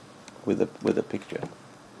a picture.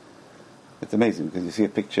 It's amazing because you see a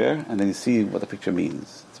picture and then you see what the picture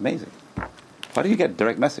means. It's amazing. How do you get a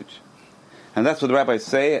direct message? And that's what the rabbis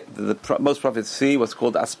say. Most prophets see what's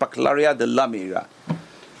called aspaklaria de lamira.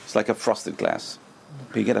 It's like a frosted glass.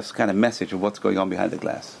 But you get a kind of message of what's going on behind the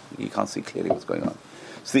glass. You can't see clearly what's going on.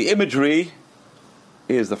 So the imagery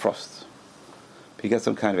is the frost. But you get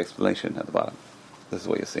some kind of explanation at the bottom. This is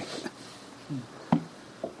what you see.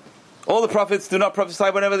 All the prophets do not prophesy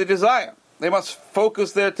whenever they desire. They must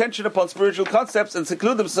focus their attention upon spiritual concepts and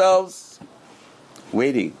seclude themselves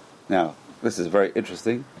waiting. Now, this is very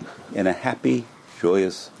interesting. In a happy,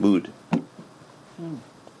 joyous mood.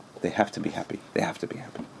 They have to be happy. They have to be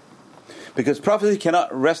happy. Because prophecy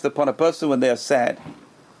cannot rest upon a person when they are sad.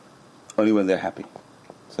 Only when they're happy.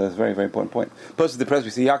 So that's a very, very important point. Person depressed,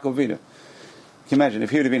 we see Yaakov Avinu. Can you imagine, if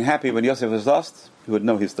he would have been happy when Yosef was lost, he would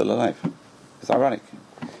know he's still alive. It's ironic.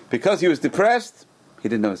 Because he was depressed, he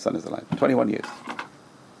didn't know his son is alive. 21 years.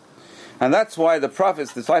 And that's why the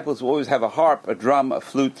prophets, disciples, will always have a harp, a drum, a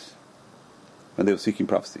flute, when they were seeking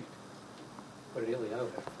prophecy. What did Eliyahu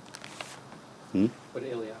have? What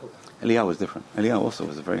did Eliyahu have? Eliyahu was different. Eliyahu also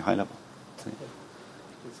was a very high level.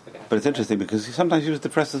 But it's interesting because sometimes he was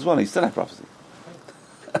depressed as well and he still had prophecy.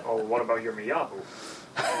 Oh, what about Yirmiyahu?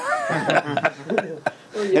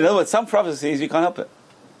 In other words, some prophecies you can't help it.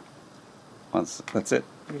 That's it.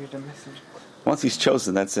 Once he's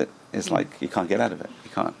chosen, that's it. It's like you can't get out of it.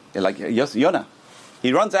 You can't. Like Yonah.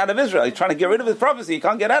 He runs out of Israel. He's trying to get rid of his prophecy. He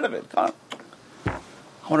can't get out of it. Can't.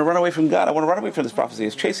 I want to run away from God. I want to run away from this prophecy.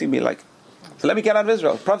 It's chasing me like... So let me get out of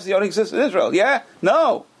Israel. Prophecy only exists in Israel. Yeah?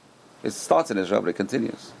 No. It starts in Israel, but it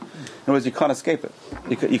continues. In other words, you can't escape it.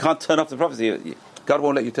 You can't turn off the prophecy. God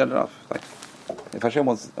won't let you turn it off. Like, if Hashem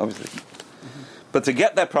wants, obviously. But to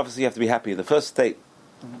get that prophecy, you have to be happy. The first state,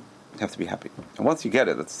 you have to be happy. And once you get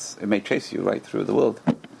it, it may chase you right through the world.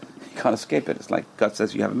 You can't escape it. It's like God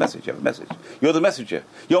says, you have a message. You have a message. You're the messenger.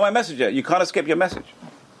 You're my messenger. You can't escape your message.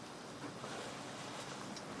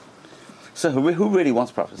 So who really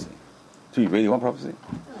wants prophecy? Do you really want prophecy?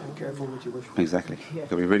 Careful what you wish for. Exactly. You've got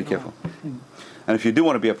to be really careful. And if you do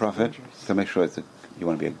want to be a prophet, so make sure you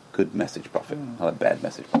want to be a good message prophet, not a bad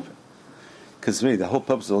message prophet. Because really, the whole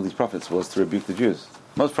purpose of all these prophets was to rebuke the Jews.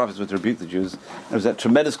 Most prophets were to rebuke the Jews. There was at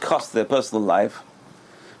tremendous cost to their personal life,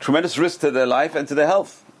 tremendous risk to their life and to their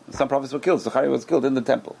health. Some prophets were killed. Zechariah was killed in the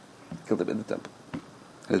temple. Killed him in the temple.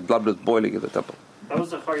 His blood was boiling in the temple. That was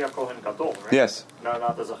Zechariah Kohen Gadol, right? Yes. No,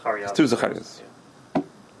 not the Zechariah. It's two Zechariahs. Yeah.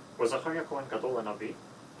 Was Zechariah Kohen Gadol a Navi?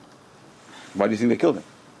 Why do you think they killed him?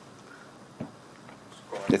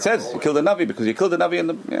 It says he killed a Navi because he killed a Navi in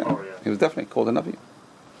the... Yeah. Oh, yeah. He was definitely called a Navi.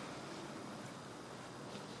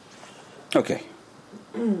 Okay.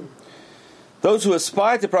 Those who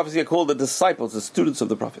aspire to prophecy are called the disciples, the students of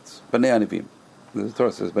the prophets. Bnei Anivim. The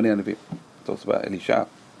Torah says Bnei Anivim. It talks about Elisha.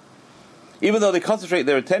 Even though they concentrate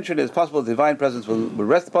their attention, it is possible the divine presence will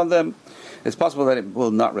rest upon them. It's possible that it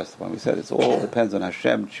will not rest upon them. We said it all depends on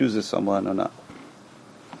Hashem chooses someone or not.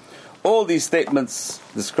 All these statements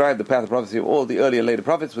describe the path of prophecy of all the earlier and later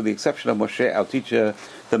prophets, with the exception of Moshe, our teacher,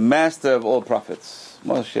 the master of all prophets.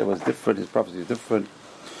 Moshe was different, his prophecy was different.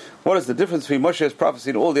 What is the difference between Moshe's prophecy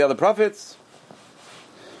and all the other prophets?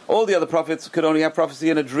 All the other prophets could only have prophecy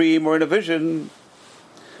in a dream or in a vision.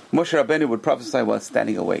 Moshe Rabbeinu would prophesy while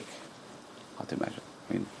standing awake. Hard to imagine.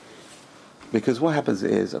 Because what happens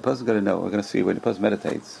is, a person's going to know, we're going to see when a person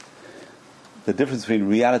meditates, the difference between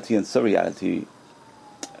reality and surreality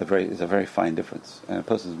is a very fine difference. And a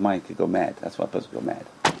person's mind could go mad. That's why a person can go mad.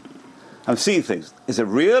 I'm seeing things. Is it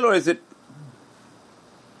real or is it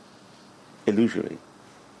illusory?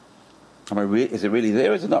 Is it really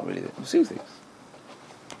there or is it not really there? I'm seeing things.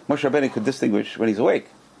 Moshe Rabbeinu could distinguish when he's awake.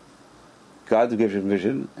 God gives him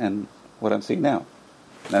vision and what I'm seeing now.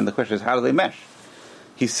 And the question is, how do they mesh?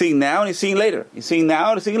 He's seeing now and he's seeing later. He's seeing now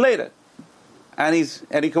and he's seeing later. And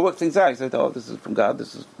he can work things out. He says, oh, this is from God,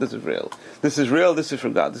 this is real. This is real, this is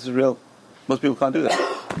from God, this is real. Most people can't do that.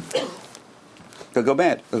 They'll go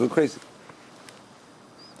mad, they'll go crazy.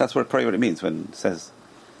 That's probably what it means when it says,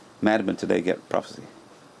 madmen today get prophecy.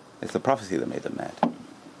 It's the prophecy that made them mad.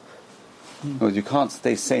 Because you can't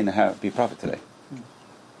stay sane and be a prophet today.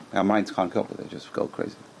 Our minds can't cope with it, just go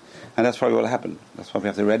crazy. And that's probably what will happen. That's why we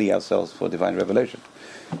have to ready ourselves for divine revelation.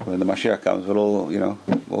 When the Mashiach comes,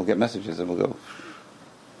 we'll get messages and we'll go.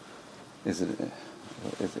 It's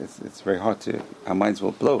very hard to. Our minds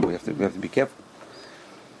will blow. We have to be careful.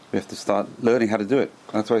 We have to start learning how to do it.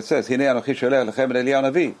 That's why it says, I'm going to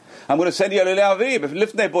send you Eliyahu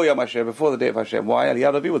Navi before the day of Hashem. Why?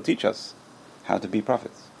 Eliyahu Navi will teach us how to be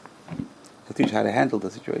prophets. He'll teach how to handle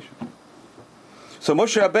the situation. So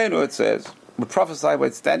Moshe Rabbeinu, it says, would prophesy by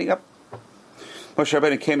standing up. Moshe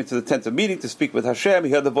Rabbeinu came into the tent of meeting to speak with Hashem.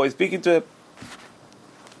 He heard the voice speaking to him.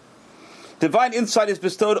 Divine insight is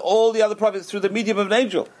bestowed on all the other prophets through the medium of an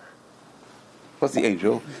angel. What's the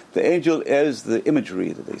angel? The angel is the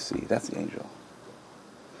imagery that they see. That's the angel.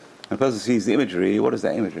 When a person sees the imagery, what is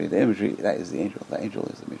that imagery? The imagery, that is the angel. That angel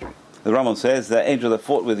is the imagery. The Rambam says the angel that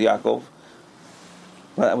fought with Yaakov,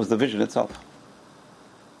 well, that was the vision itself. In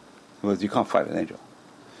other words, you can't fight with an angel.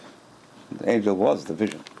 The angel was the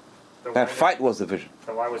vision. So that fight was the vision.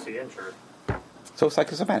 So why was he injured? So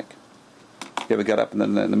psychosomatic. You ever got up in the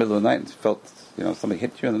middle of the night and felt, somebody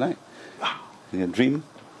hit you in the night? In your dream?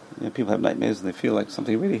 People have nightmares and they feel like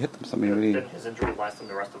something really hit them. Something really. Did his injury last him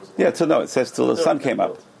the rest of his life? Yeah, it says till the sun came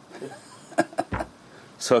up.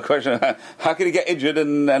 So a question: how can he get injured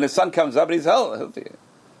and his son comes up and he's healthy?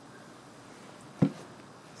 It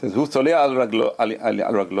says "Hu tolea al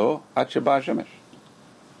raglo ad sheba shemesh,"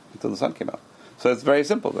 until the sun came up. So it's very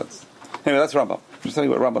simple. That's Rambam. Just tell you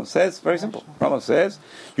what Rambam says. Very simple. Rambam says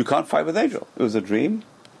you can't fight with an angel. It was a dream.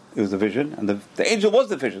 It was a vision, and the angel was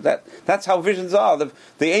the vision. That's how visions are.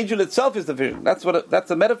 The angel itself is the vision. That's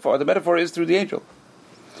the metaphor. The metaphor is through the angel.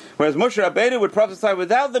 Whereas Moshe Rabbeinu would prophesy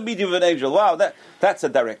without the medium of an angel. Wow, that's a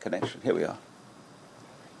direct connection. Here we are.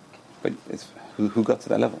 But who got to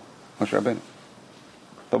that level? Moshe Rabbeinu.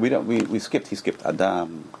 But we don't. We skipped. He skipped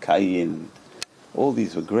Adam, Cain. All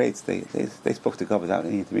these were greats. They spoke to God without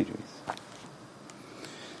any intermediaries.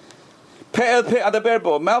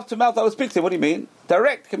 Mouth to mouth, I would speak to him. What do you mean?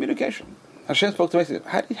 Direct communication. Hashem spoke to me.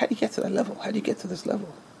 How do you get to that level? How do you get to this level?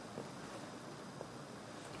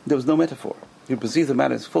 There was no metaphor. You perceive the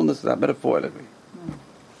man in his fullness without metaphor, allegory.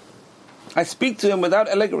 I speak to him without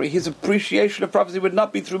allegory. His appreciation of prophecy would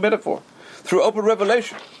not be through metaphor, through open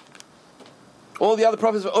revelation. All the other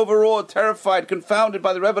prophets were overawed, terrified, confounded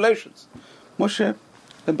by the revelations. Moshe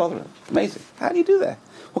didn't bother him. Amazing. How do you do that?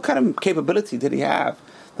 What kind of capability did he have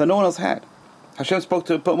that no one else had? Hashem spoke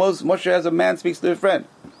to Moshe as a man speaks to a friend.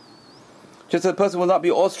 Just as a person will not be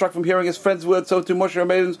awestruck from hearing his friend's words, so too Moshe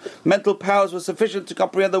Rabbeinu's mental powers were sufficient to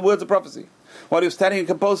comprehend the words of prophecy while he was standing in a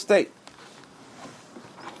composed state.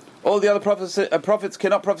 All the other prophets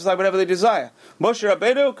cannot prophesy whenever they desire. Moshe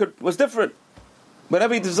Rabbeinu was different.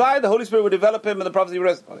 Whenever he desired, the Holy Spirit would develop him and the prophecy would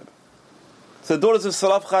rest upon him. So the daughters of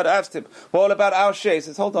Salaf Chad asked him, what about our Sheh? He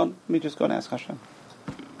says, hold on, let me just go and ask Hashem.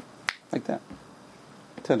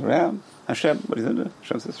 turned around. Hashem, what are you going to do?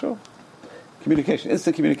 Hashem says, sure. Communication,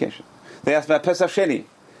 instant communication. They asked about Pesach Sheni.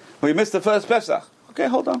 We missed the first Pesach. Okay,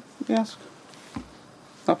 hold on. Let me ask.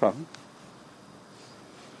 No problem.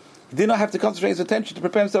 He did not have to concentrate his attention to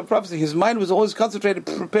prepare himself for prophecy. His mind was always concentrated,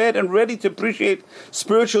 prepared, and ready to appreciate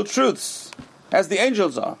spiritual truths, as the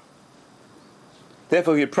angels are.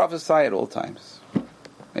 Therefore, he would prophesy at all times.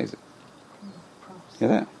 Amazing. Hear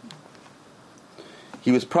that?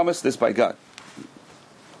 He was promised this by God.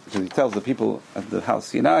 So he tells the people at the house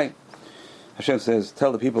Sinai, Hashem says,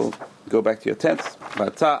 tell the people, go back to your tents,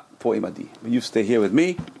 Vata po imadi. You stay here with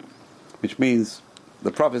me, which means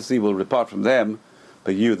the prophecy will depart from them,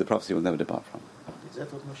 but you, the prophecy, will never depart from. Is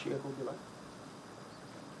that what Mashiach will be like?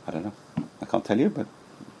 I don't know. I can't tell you, but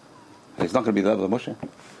it's not going to be the level of Moshe.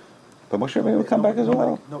 But Moshe Rabbeinu will come back as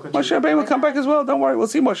well. Moshe Rabbeinu will come back as well. Don't worry, we'll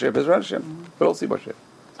see Moshe. Bezrat Hashem. We'll all see Moshe.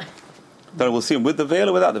 Then we'll see him with the veil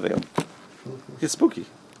or without the veil. It's spooky.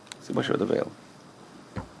 See Moshe with the veil.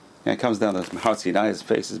 And it comes down to Har Sinai, his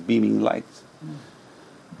face is beaming light.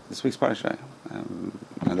 This week's parasha.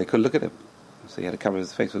 And they couldn't look at him. So he had to cover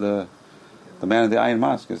his face with the man in the iron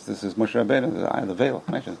mask, because this is Moshe Rabbeinu, the veil.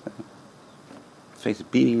 Imagine. His face is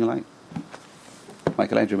beaming light.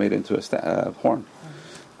 Michelangelo made it into a horn.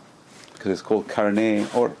 Because it's called Karan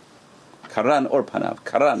or Panav.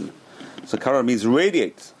 Karan. So Karan means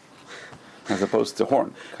radiate, as opposed to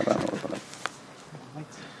horn. Karan or Panav.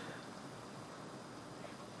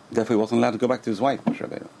 Therefore, he wasn't allowed to go back to his wife, Moshe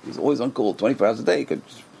Rabbeinu. He was always on call, 24 hours a day. He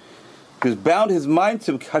was bound his mind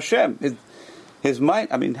to Hashem. His mind,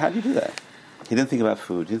 I mean, how do you do that? He didn't think about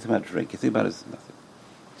food. He didn't think about drink. He didn't think about his nothing.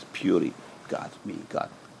 It's purely God, me, and God.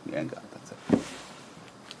 That's it.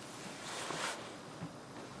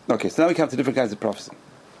 Okay, so now we come to different kinds of prophecy.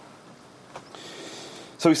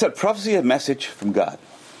 So we said prophecy is a message from God.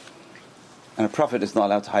 And a prophet is not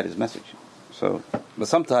allowed to hide his message. So, but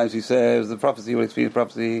sometimes he says the prophecy will experience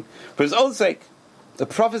prophecy for his own sake. The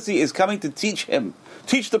prophecy is coming to teach him,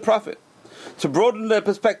 teach the prophet, to broaden their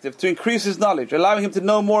perspective, to increase his knowledge, allowing him to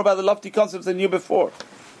know more about the lofty concepts than he knew before.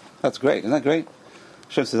 That's great, isn't that great?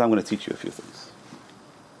 Hashem says, I'm going to teach you a few things.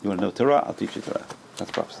 You want to know Torah? I'll teach you Torah.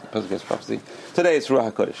 That's prophecy. The person gets prophecy. Today it's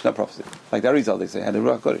Ruach HaKodesh, not prophecy. Like the Arizal, they say, had a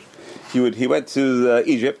Ruach HaKodesh. He went to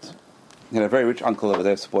Egypt. He had a very rich uncle over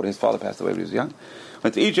there supporting. His father passed away when he was young.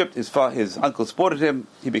 Went to Egypt. His uncle supported him.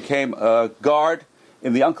 He became a guard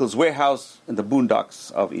in the uncle's warehouse in the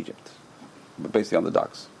boondocks of Egypt, basically on the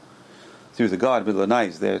docks. So he was a guard in the middle of the night.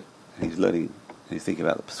 He's there, and he's learning, and he's thinking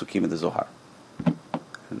about the Pesukim in the Zohar.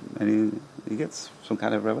 And he gets some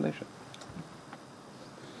kind of revelation.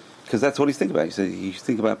 Because that's what he's thinking about. He said he's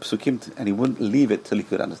thinking about Pesukim, and he wouldn't leave it till he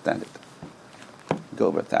could understand it. Go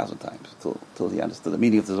over 1,000 times till he understood the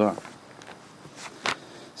meaning of the Zohar.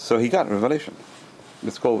 So he got a revelation.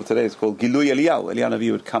 It's called Gilui Eliyahu. Eliyahu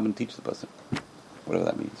Navi would come and teach the person, whatever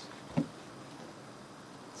that means.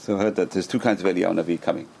 So I heard that there's two kinds of Eliyahu Navi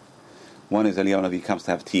coming. One is Eliyahu Navi comes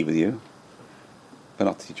to have tea with you, but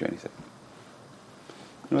not to teach you anything.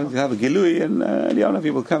 You have a Gilui, and Eliyahu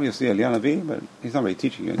Navi will come. You'll see Eliyahu Navi, but he's not really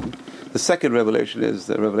teaching you anything. The second revelation is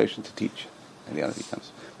the revelation to teach. Eliyahu Navi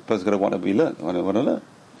comes. The person's going to want to be learned. Want to learn.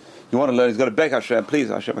 You want to learn. He's got to beg Hashem, please,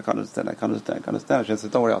 Hashem, I can't understand. Hashem says,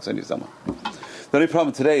 don't worry, I'll send you someone. The only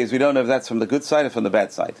problem today is we don't know if that's from the good side or from the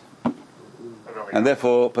bad side. And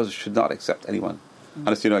therefore, a person should not accept anyone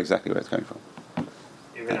unless you know exactly where it's coming from.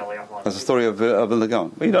 That's the story of Vilna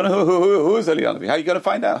Gaon. But you don't know who is Eliyahu Navi. How are you going to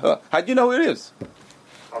find out? How do you know who it is?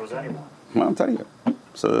 How was anyone? Well, I'm telling you.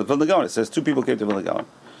 So Vilna Gaon, it says two people came to Vilna Gaon.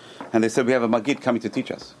 And they said, we have a Magid coming to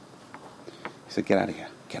teach us. He said, get out of here.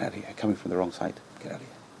 Coming from the wrong side. Get out of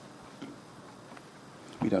here.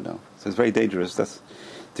 We don't know. So it's very dangerous.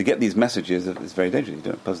 To get these messages, it's very dangerous.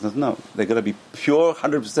 The person doesn't know. They're going to be pure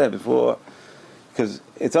 100% before, because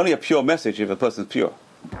it's only a pure message if a person's pure.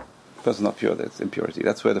 If a person's not pure, that's impurity.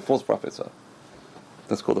 That's where the false prophets are.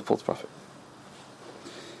 That's called the false prophet.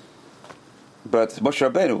 But Moshe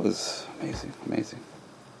Rabbeinu was amazing.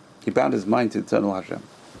 He bound his mind to eternal Hashem.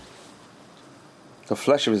 The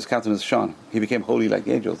flesh of his countenance shone. He became holy like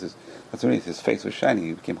angels. That's what it is. His face was shining.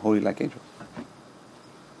 He became holy like angels.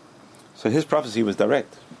 So his prophecy was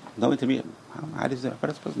direct. No intermediate. How does a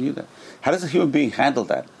person do that? How does a human being handle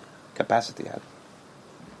that capacity?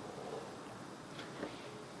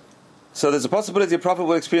 So there's a possibility a prophet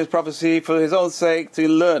will experience prophecy for his own sake, to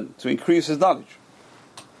learn, to increase his knowledge.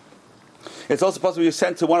 It's also possible you're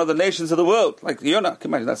sent to one of the nations of the world, like Yonah.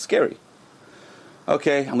 Can you imagine? That's scary.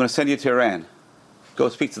 Okay, I'm going to send you to Iran. Go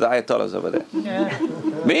speak to the Ayatollahs over there. Yeah.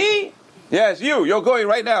 Me? Yes, you. You're going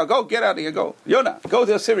right now. Go, get out of here. Go. Yonah, go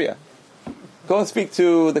to Assyria. Go and speak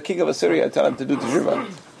to the king of Assyria and tell him to do teshuvah.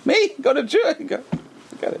 Me? Go to Jew. Go.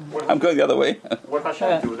 forget it. I'm going the other way. Would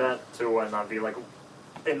Hashem do that to a Navi? Like,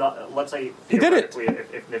 let's say He did it.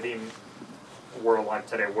 theoretically, if Nevi'im were alive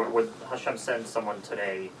today, would Hashem send someone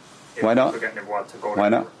today? If Why not? To get Nebuah to go Why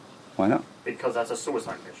to not? Why not? Because that's a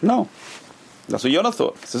suicide mission. No. That's what Yonah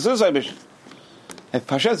thought. It's a suicide mission. If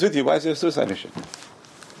Hashem's with you, why is it a suicide mission?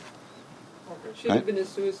 Should have been a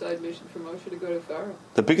suicide mission for Moshe to go to Pharaoh.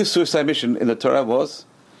 The biggest suicide mission in the Torah was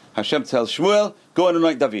Hashem tells Shmuel, go and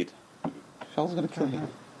anoint David. Shaul's going to kill me. I'm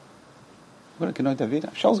going to anoint David.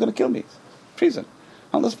 Shaul's going to kill me. Treason.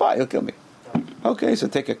 On the spot, he'll kill me. Okay, so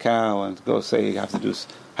take a cow and go say you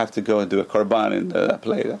have to go and do a korban in that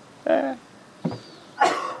place.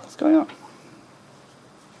 What's going on?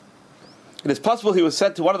 It is possible he was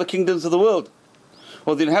sent to one of the kingdoms of the world,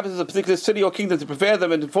 or the inhabitants of a particular city or kingdom, to prepare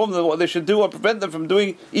them and inform them what they should do or prevent them from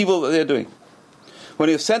doing evil that they are doing. When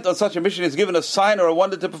he is sent on such a mission, he is given a sign or a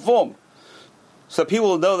wonder to perform, so people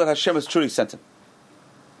will know that Hashem has truly sent him.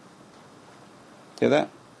 Hear that?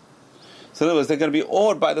 So in other words, they're going to be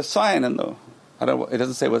awed by the sign, and it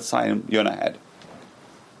doesn't say what sign Yonah had,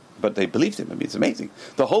 but they believed him. I mean, it's amazing.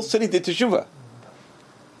 The whole city did teshuvah.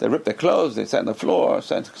 They ripped their clothes, they sat on the floor,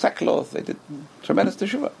 sat sackcloth, they did tremendous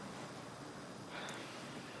teshuvah.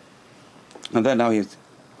 And then now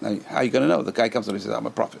how are you going to know? The guy comes and he says, I'm a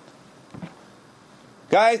prophet.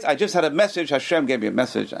 Guys, I just had a message, Hashem gave me a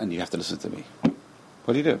message, and you have to listen to me.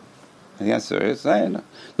 What do you do? And the answer is,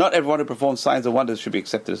 not everyone who performs signs or wonders should be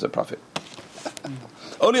accepted as a prophet.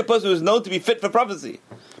 Only a person who is known to be fit for prophecy.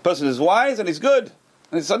 A person who is wise and he's good,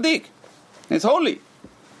 and he's Sadiq, and he's holy.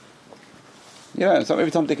 So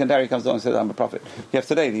every time Dick and Harry comes on and says, I'm a prophet. You have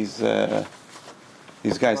today these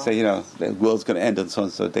guys say, the world's going to end on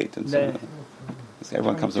so-and-so date. And so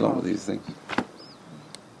everyone comes along with these things.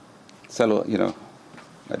 So,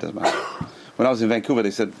 that doesn't matter. When I was in Vancouver, they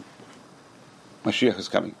said, Mashiach is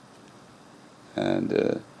coming.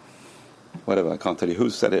 And whatever, I can't tell you who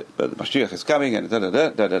said it, but Mashiach is coming, and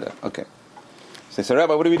da-da-da. Okay. So they said,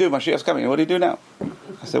 Rabbi, what do we do? Mashiach's coming. What do you do now?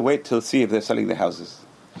 I said, wait till see if they're selling their houses.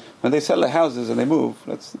 When they sell their houses and they move,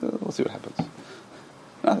 we'll see what happens.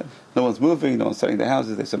 Nothing. No one's moving, no one's selling their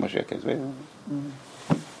houses. They said Mashiach comes. I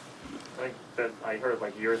think that I heard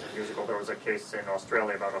years and years ago there was a case in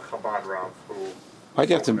Australia about a Chabad Rav who... Why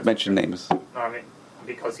do you have to mention names? No, I mean,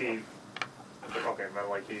 because he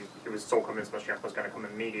was so convinced Mashiach was going to come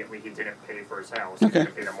immediately, he didn't pay for his house. He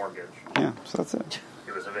didn't pay the mortgage. Yeah, so that's it.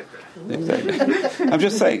 He was evicted. Exactly. I'm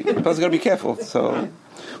just saying, a person's got to be careful. So,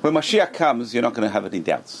 when Mashiach comes, you're not going to have any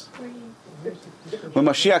doubts. When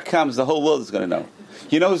Mashiach comes, the whole world is going to know.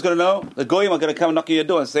 You know who's going to know? The Goyim are going to come knocking your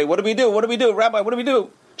door and say, what do we do? What do we do? Rabbi, what do we do?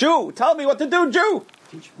 Jew, tell me what to do, Jew!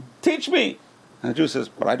 Teach me! And the Jew says,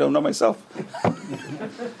 but I don't know myself.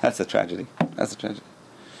 That's a tragedy. That's a tragedy.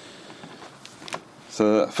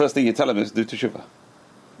 So the first thing you tell him is do teshuvah.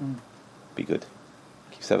 Be good.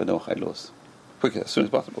 Keep 7 Noachide laws. Quicker, as soon as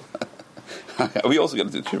possible. We also got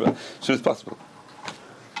to do teshuvah as soon as possible.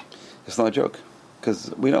 It's not a joke.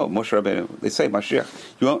 Because we know Moshe Rabbeinu, they say Mashiach,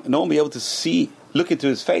 you won't be able to look into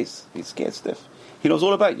his face. He's scared stiff. He knows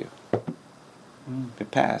all about you. Your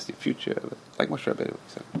past, your future, like Moshe Rabbeinu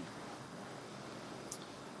said.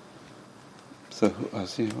 So,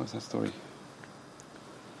 what's that story?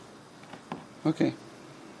 Okay.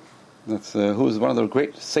 That's who is one of the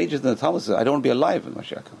great sages in the Talmud says, I don't want to be alive when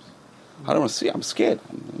Mashiach comes. I don't want to see. I'm scared.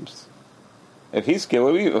 If he's scared,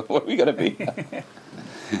 what are we going to be?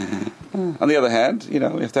 On the other hand, we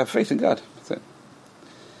have to have faith in God. That's it.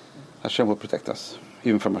 Hashem will protect us,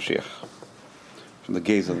 even from Mashiach, from the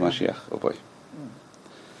gaze of Mashiach. Oh boy.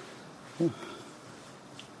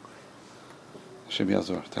 Hashem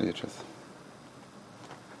Yazor, tell you the truth.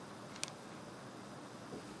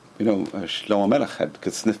 Shlomo Melech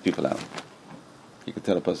could sniff people out. He could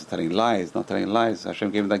tell a person telling lies, not telling lies.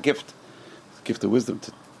 Hashem gave him that gift. The gift of wisdom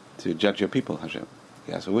to judge your people, Hashem.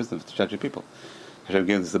 He asked for wisdom to judge your people. Hashem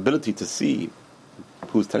gave him this ability to see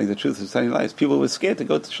who's telling the truth, who's telling lies. People were scared to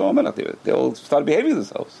go to Shlomo Melech. They all started behaving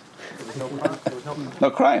themselves. There was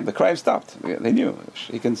No crime. The crime stopped. They knew.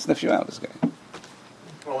 He can sniff you out, this guy.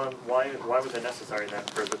 Well, and why was it necessary then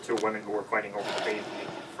for the two women who were fighting over the baby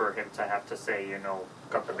for him to have to say,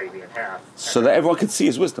 cut the baby in half? So that everyone could see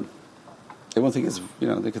his wisdom. Everyone think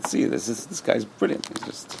they could see this guy's brilliant. He's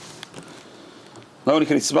just... Not only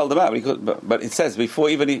can he smell them out, but it says before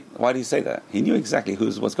even why did he say that? He knew exactly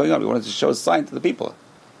what's going on. He wanted to show a sign to the people.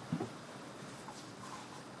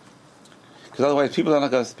 Because otherwise people are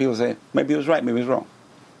not going to... People say, maybe he was right, maybe he was wrong.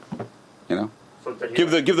 So give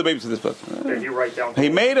the baby to this person. Did he write down... He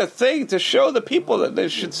made a thing to show the people that they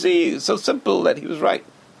should see. So simple that he was right.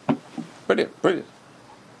 Brilliant.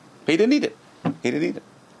 He didn't need it.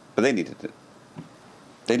 But they needed it.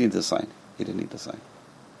 They needed a sign. He didn't need the sign.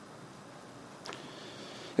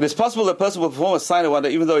 It is possible that a person will perform a sign of wonder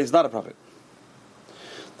even though he's not a prophet.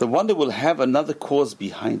 The wonder will have another cause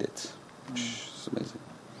behind it. It's amazing.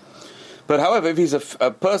 But however, if he's a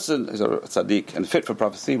person, he's a tzaddik and fit for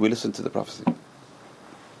prophecy, we listen to the prophecy.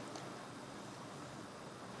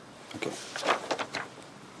 Okay.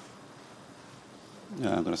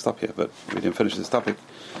 Yeah, I'm going to stop here, but we didn't finish this topic.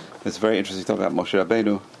 It's a very interesting topic about Moshe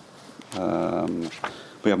Rabbeinu.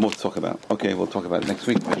 We have more to talk about. Okay, we'll talk about it next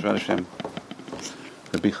week.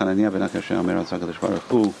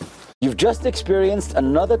 You've just experienced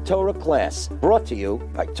another Torah class brought to you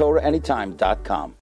by TorahAnytime.com.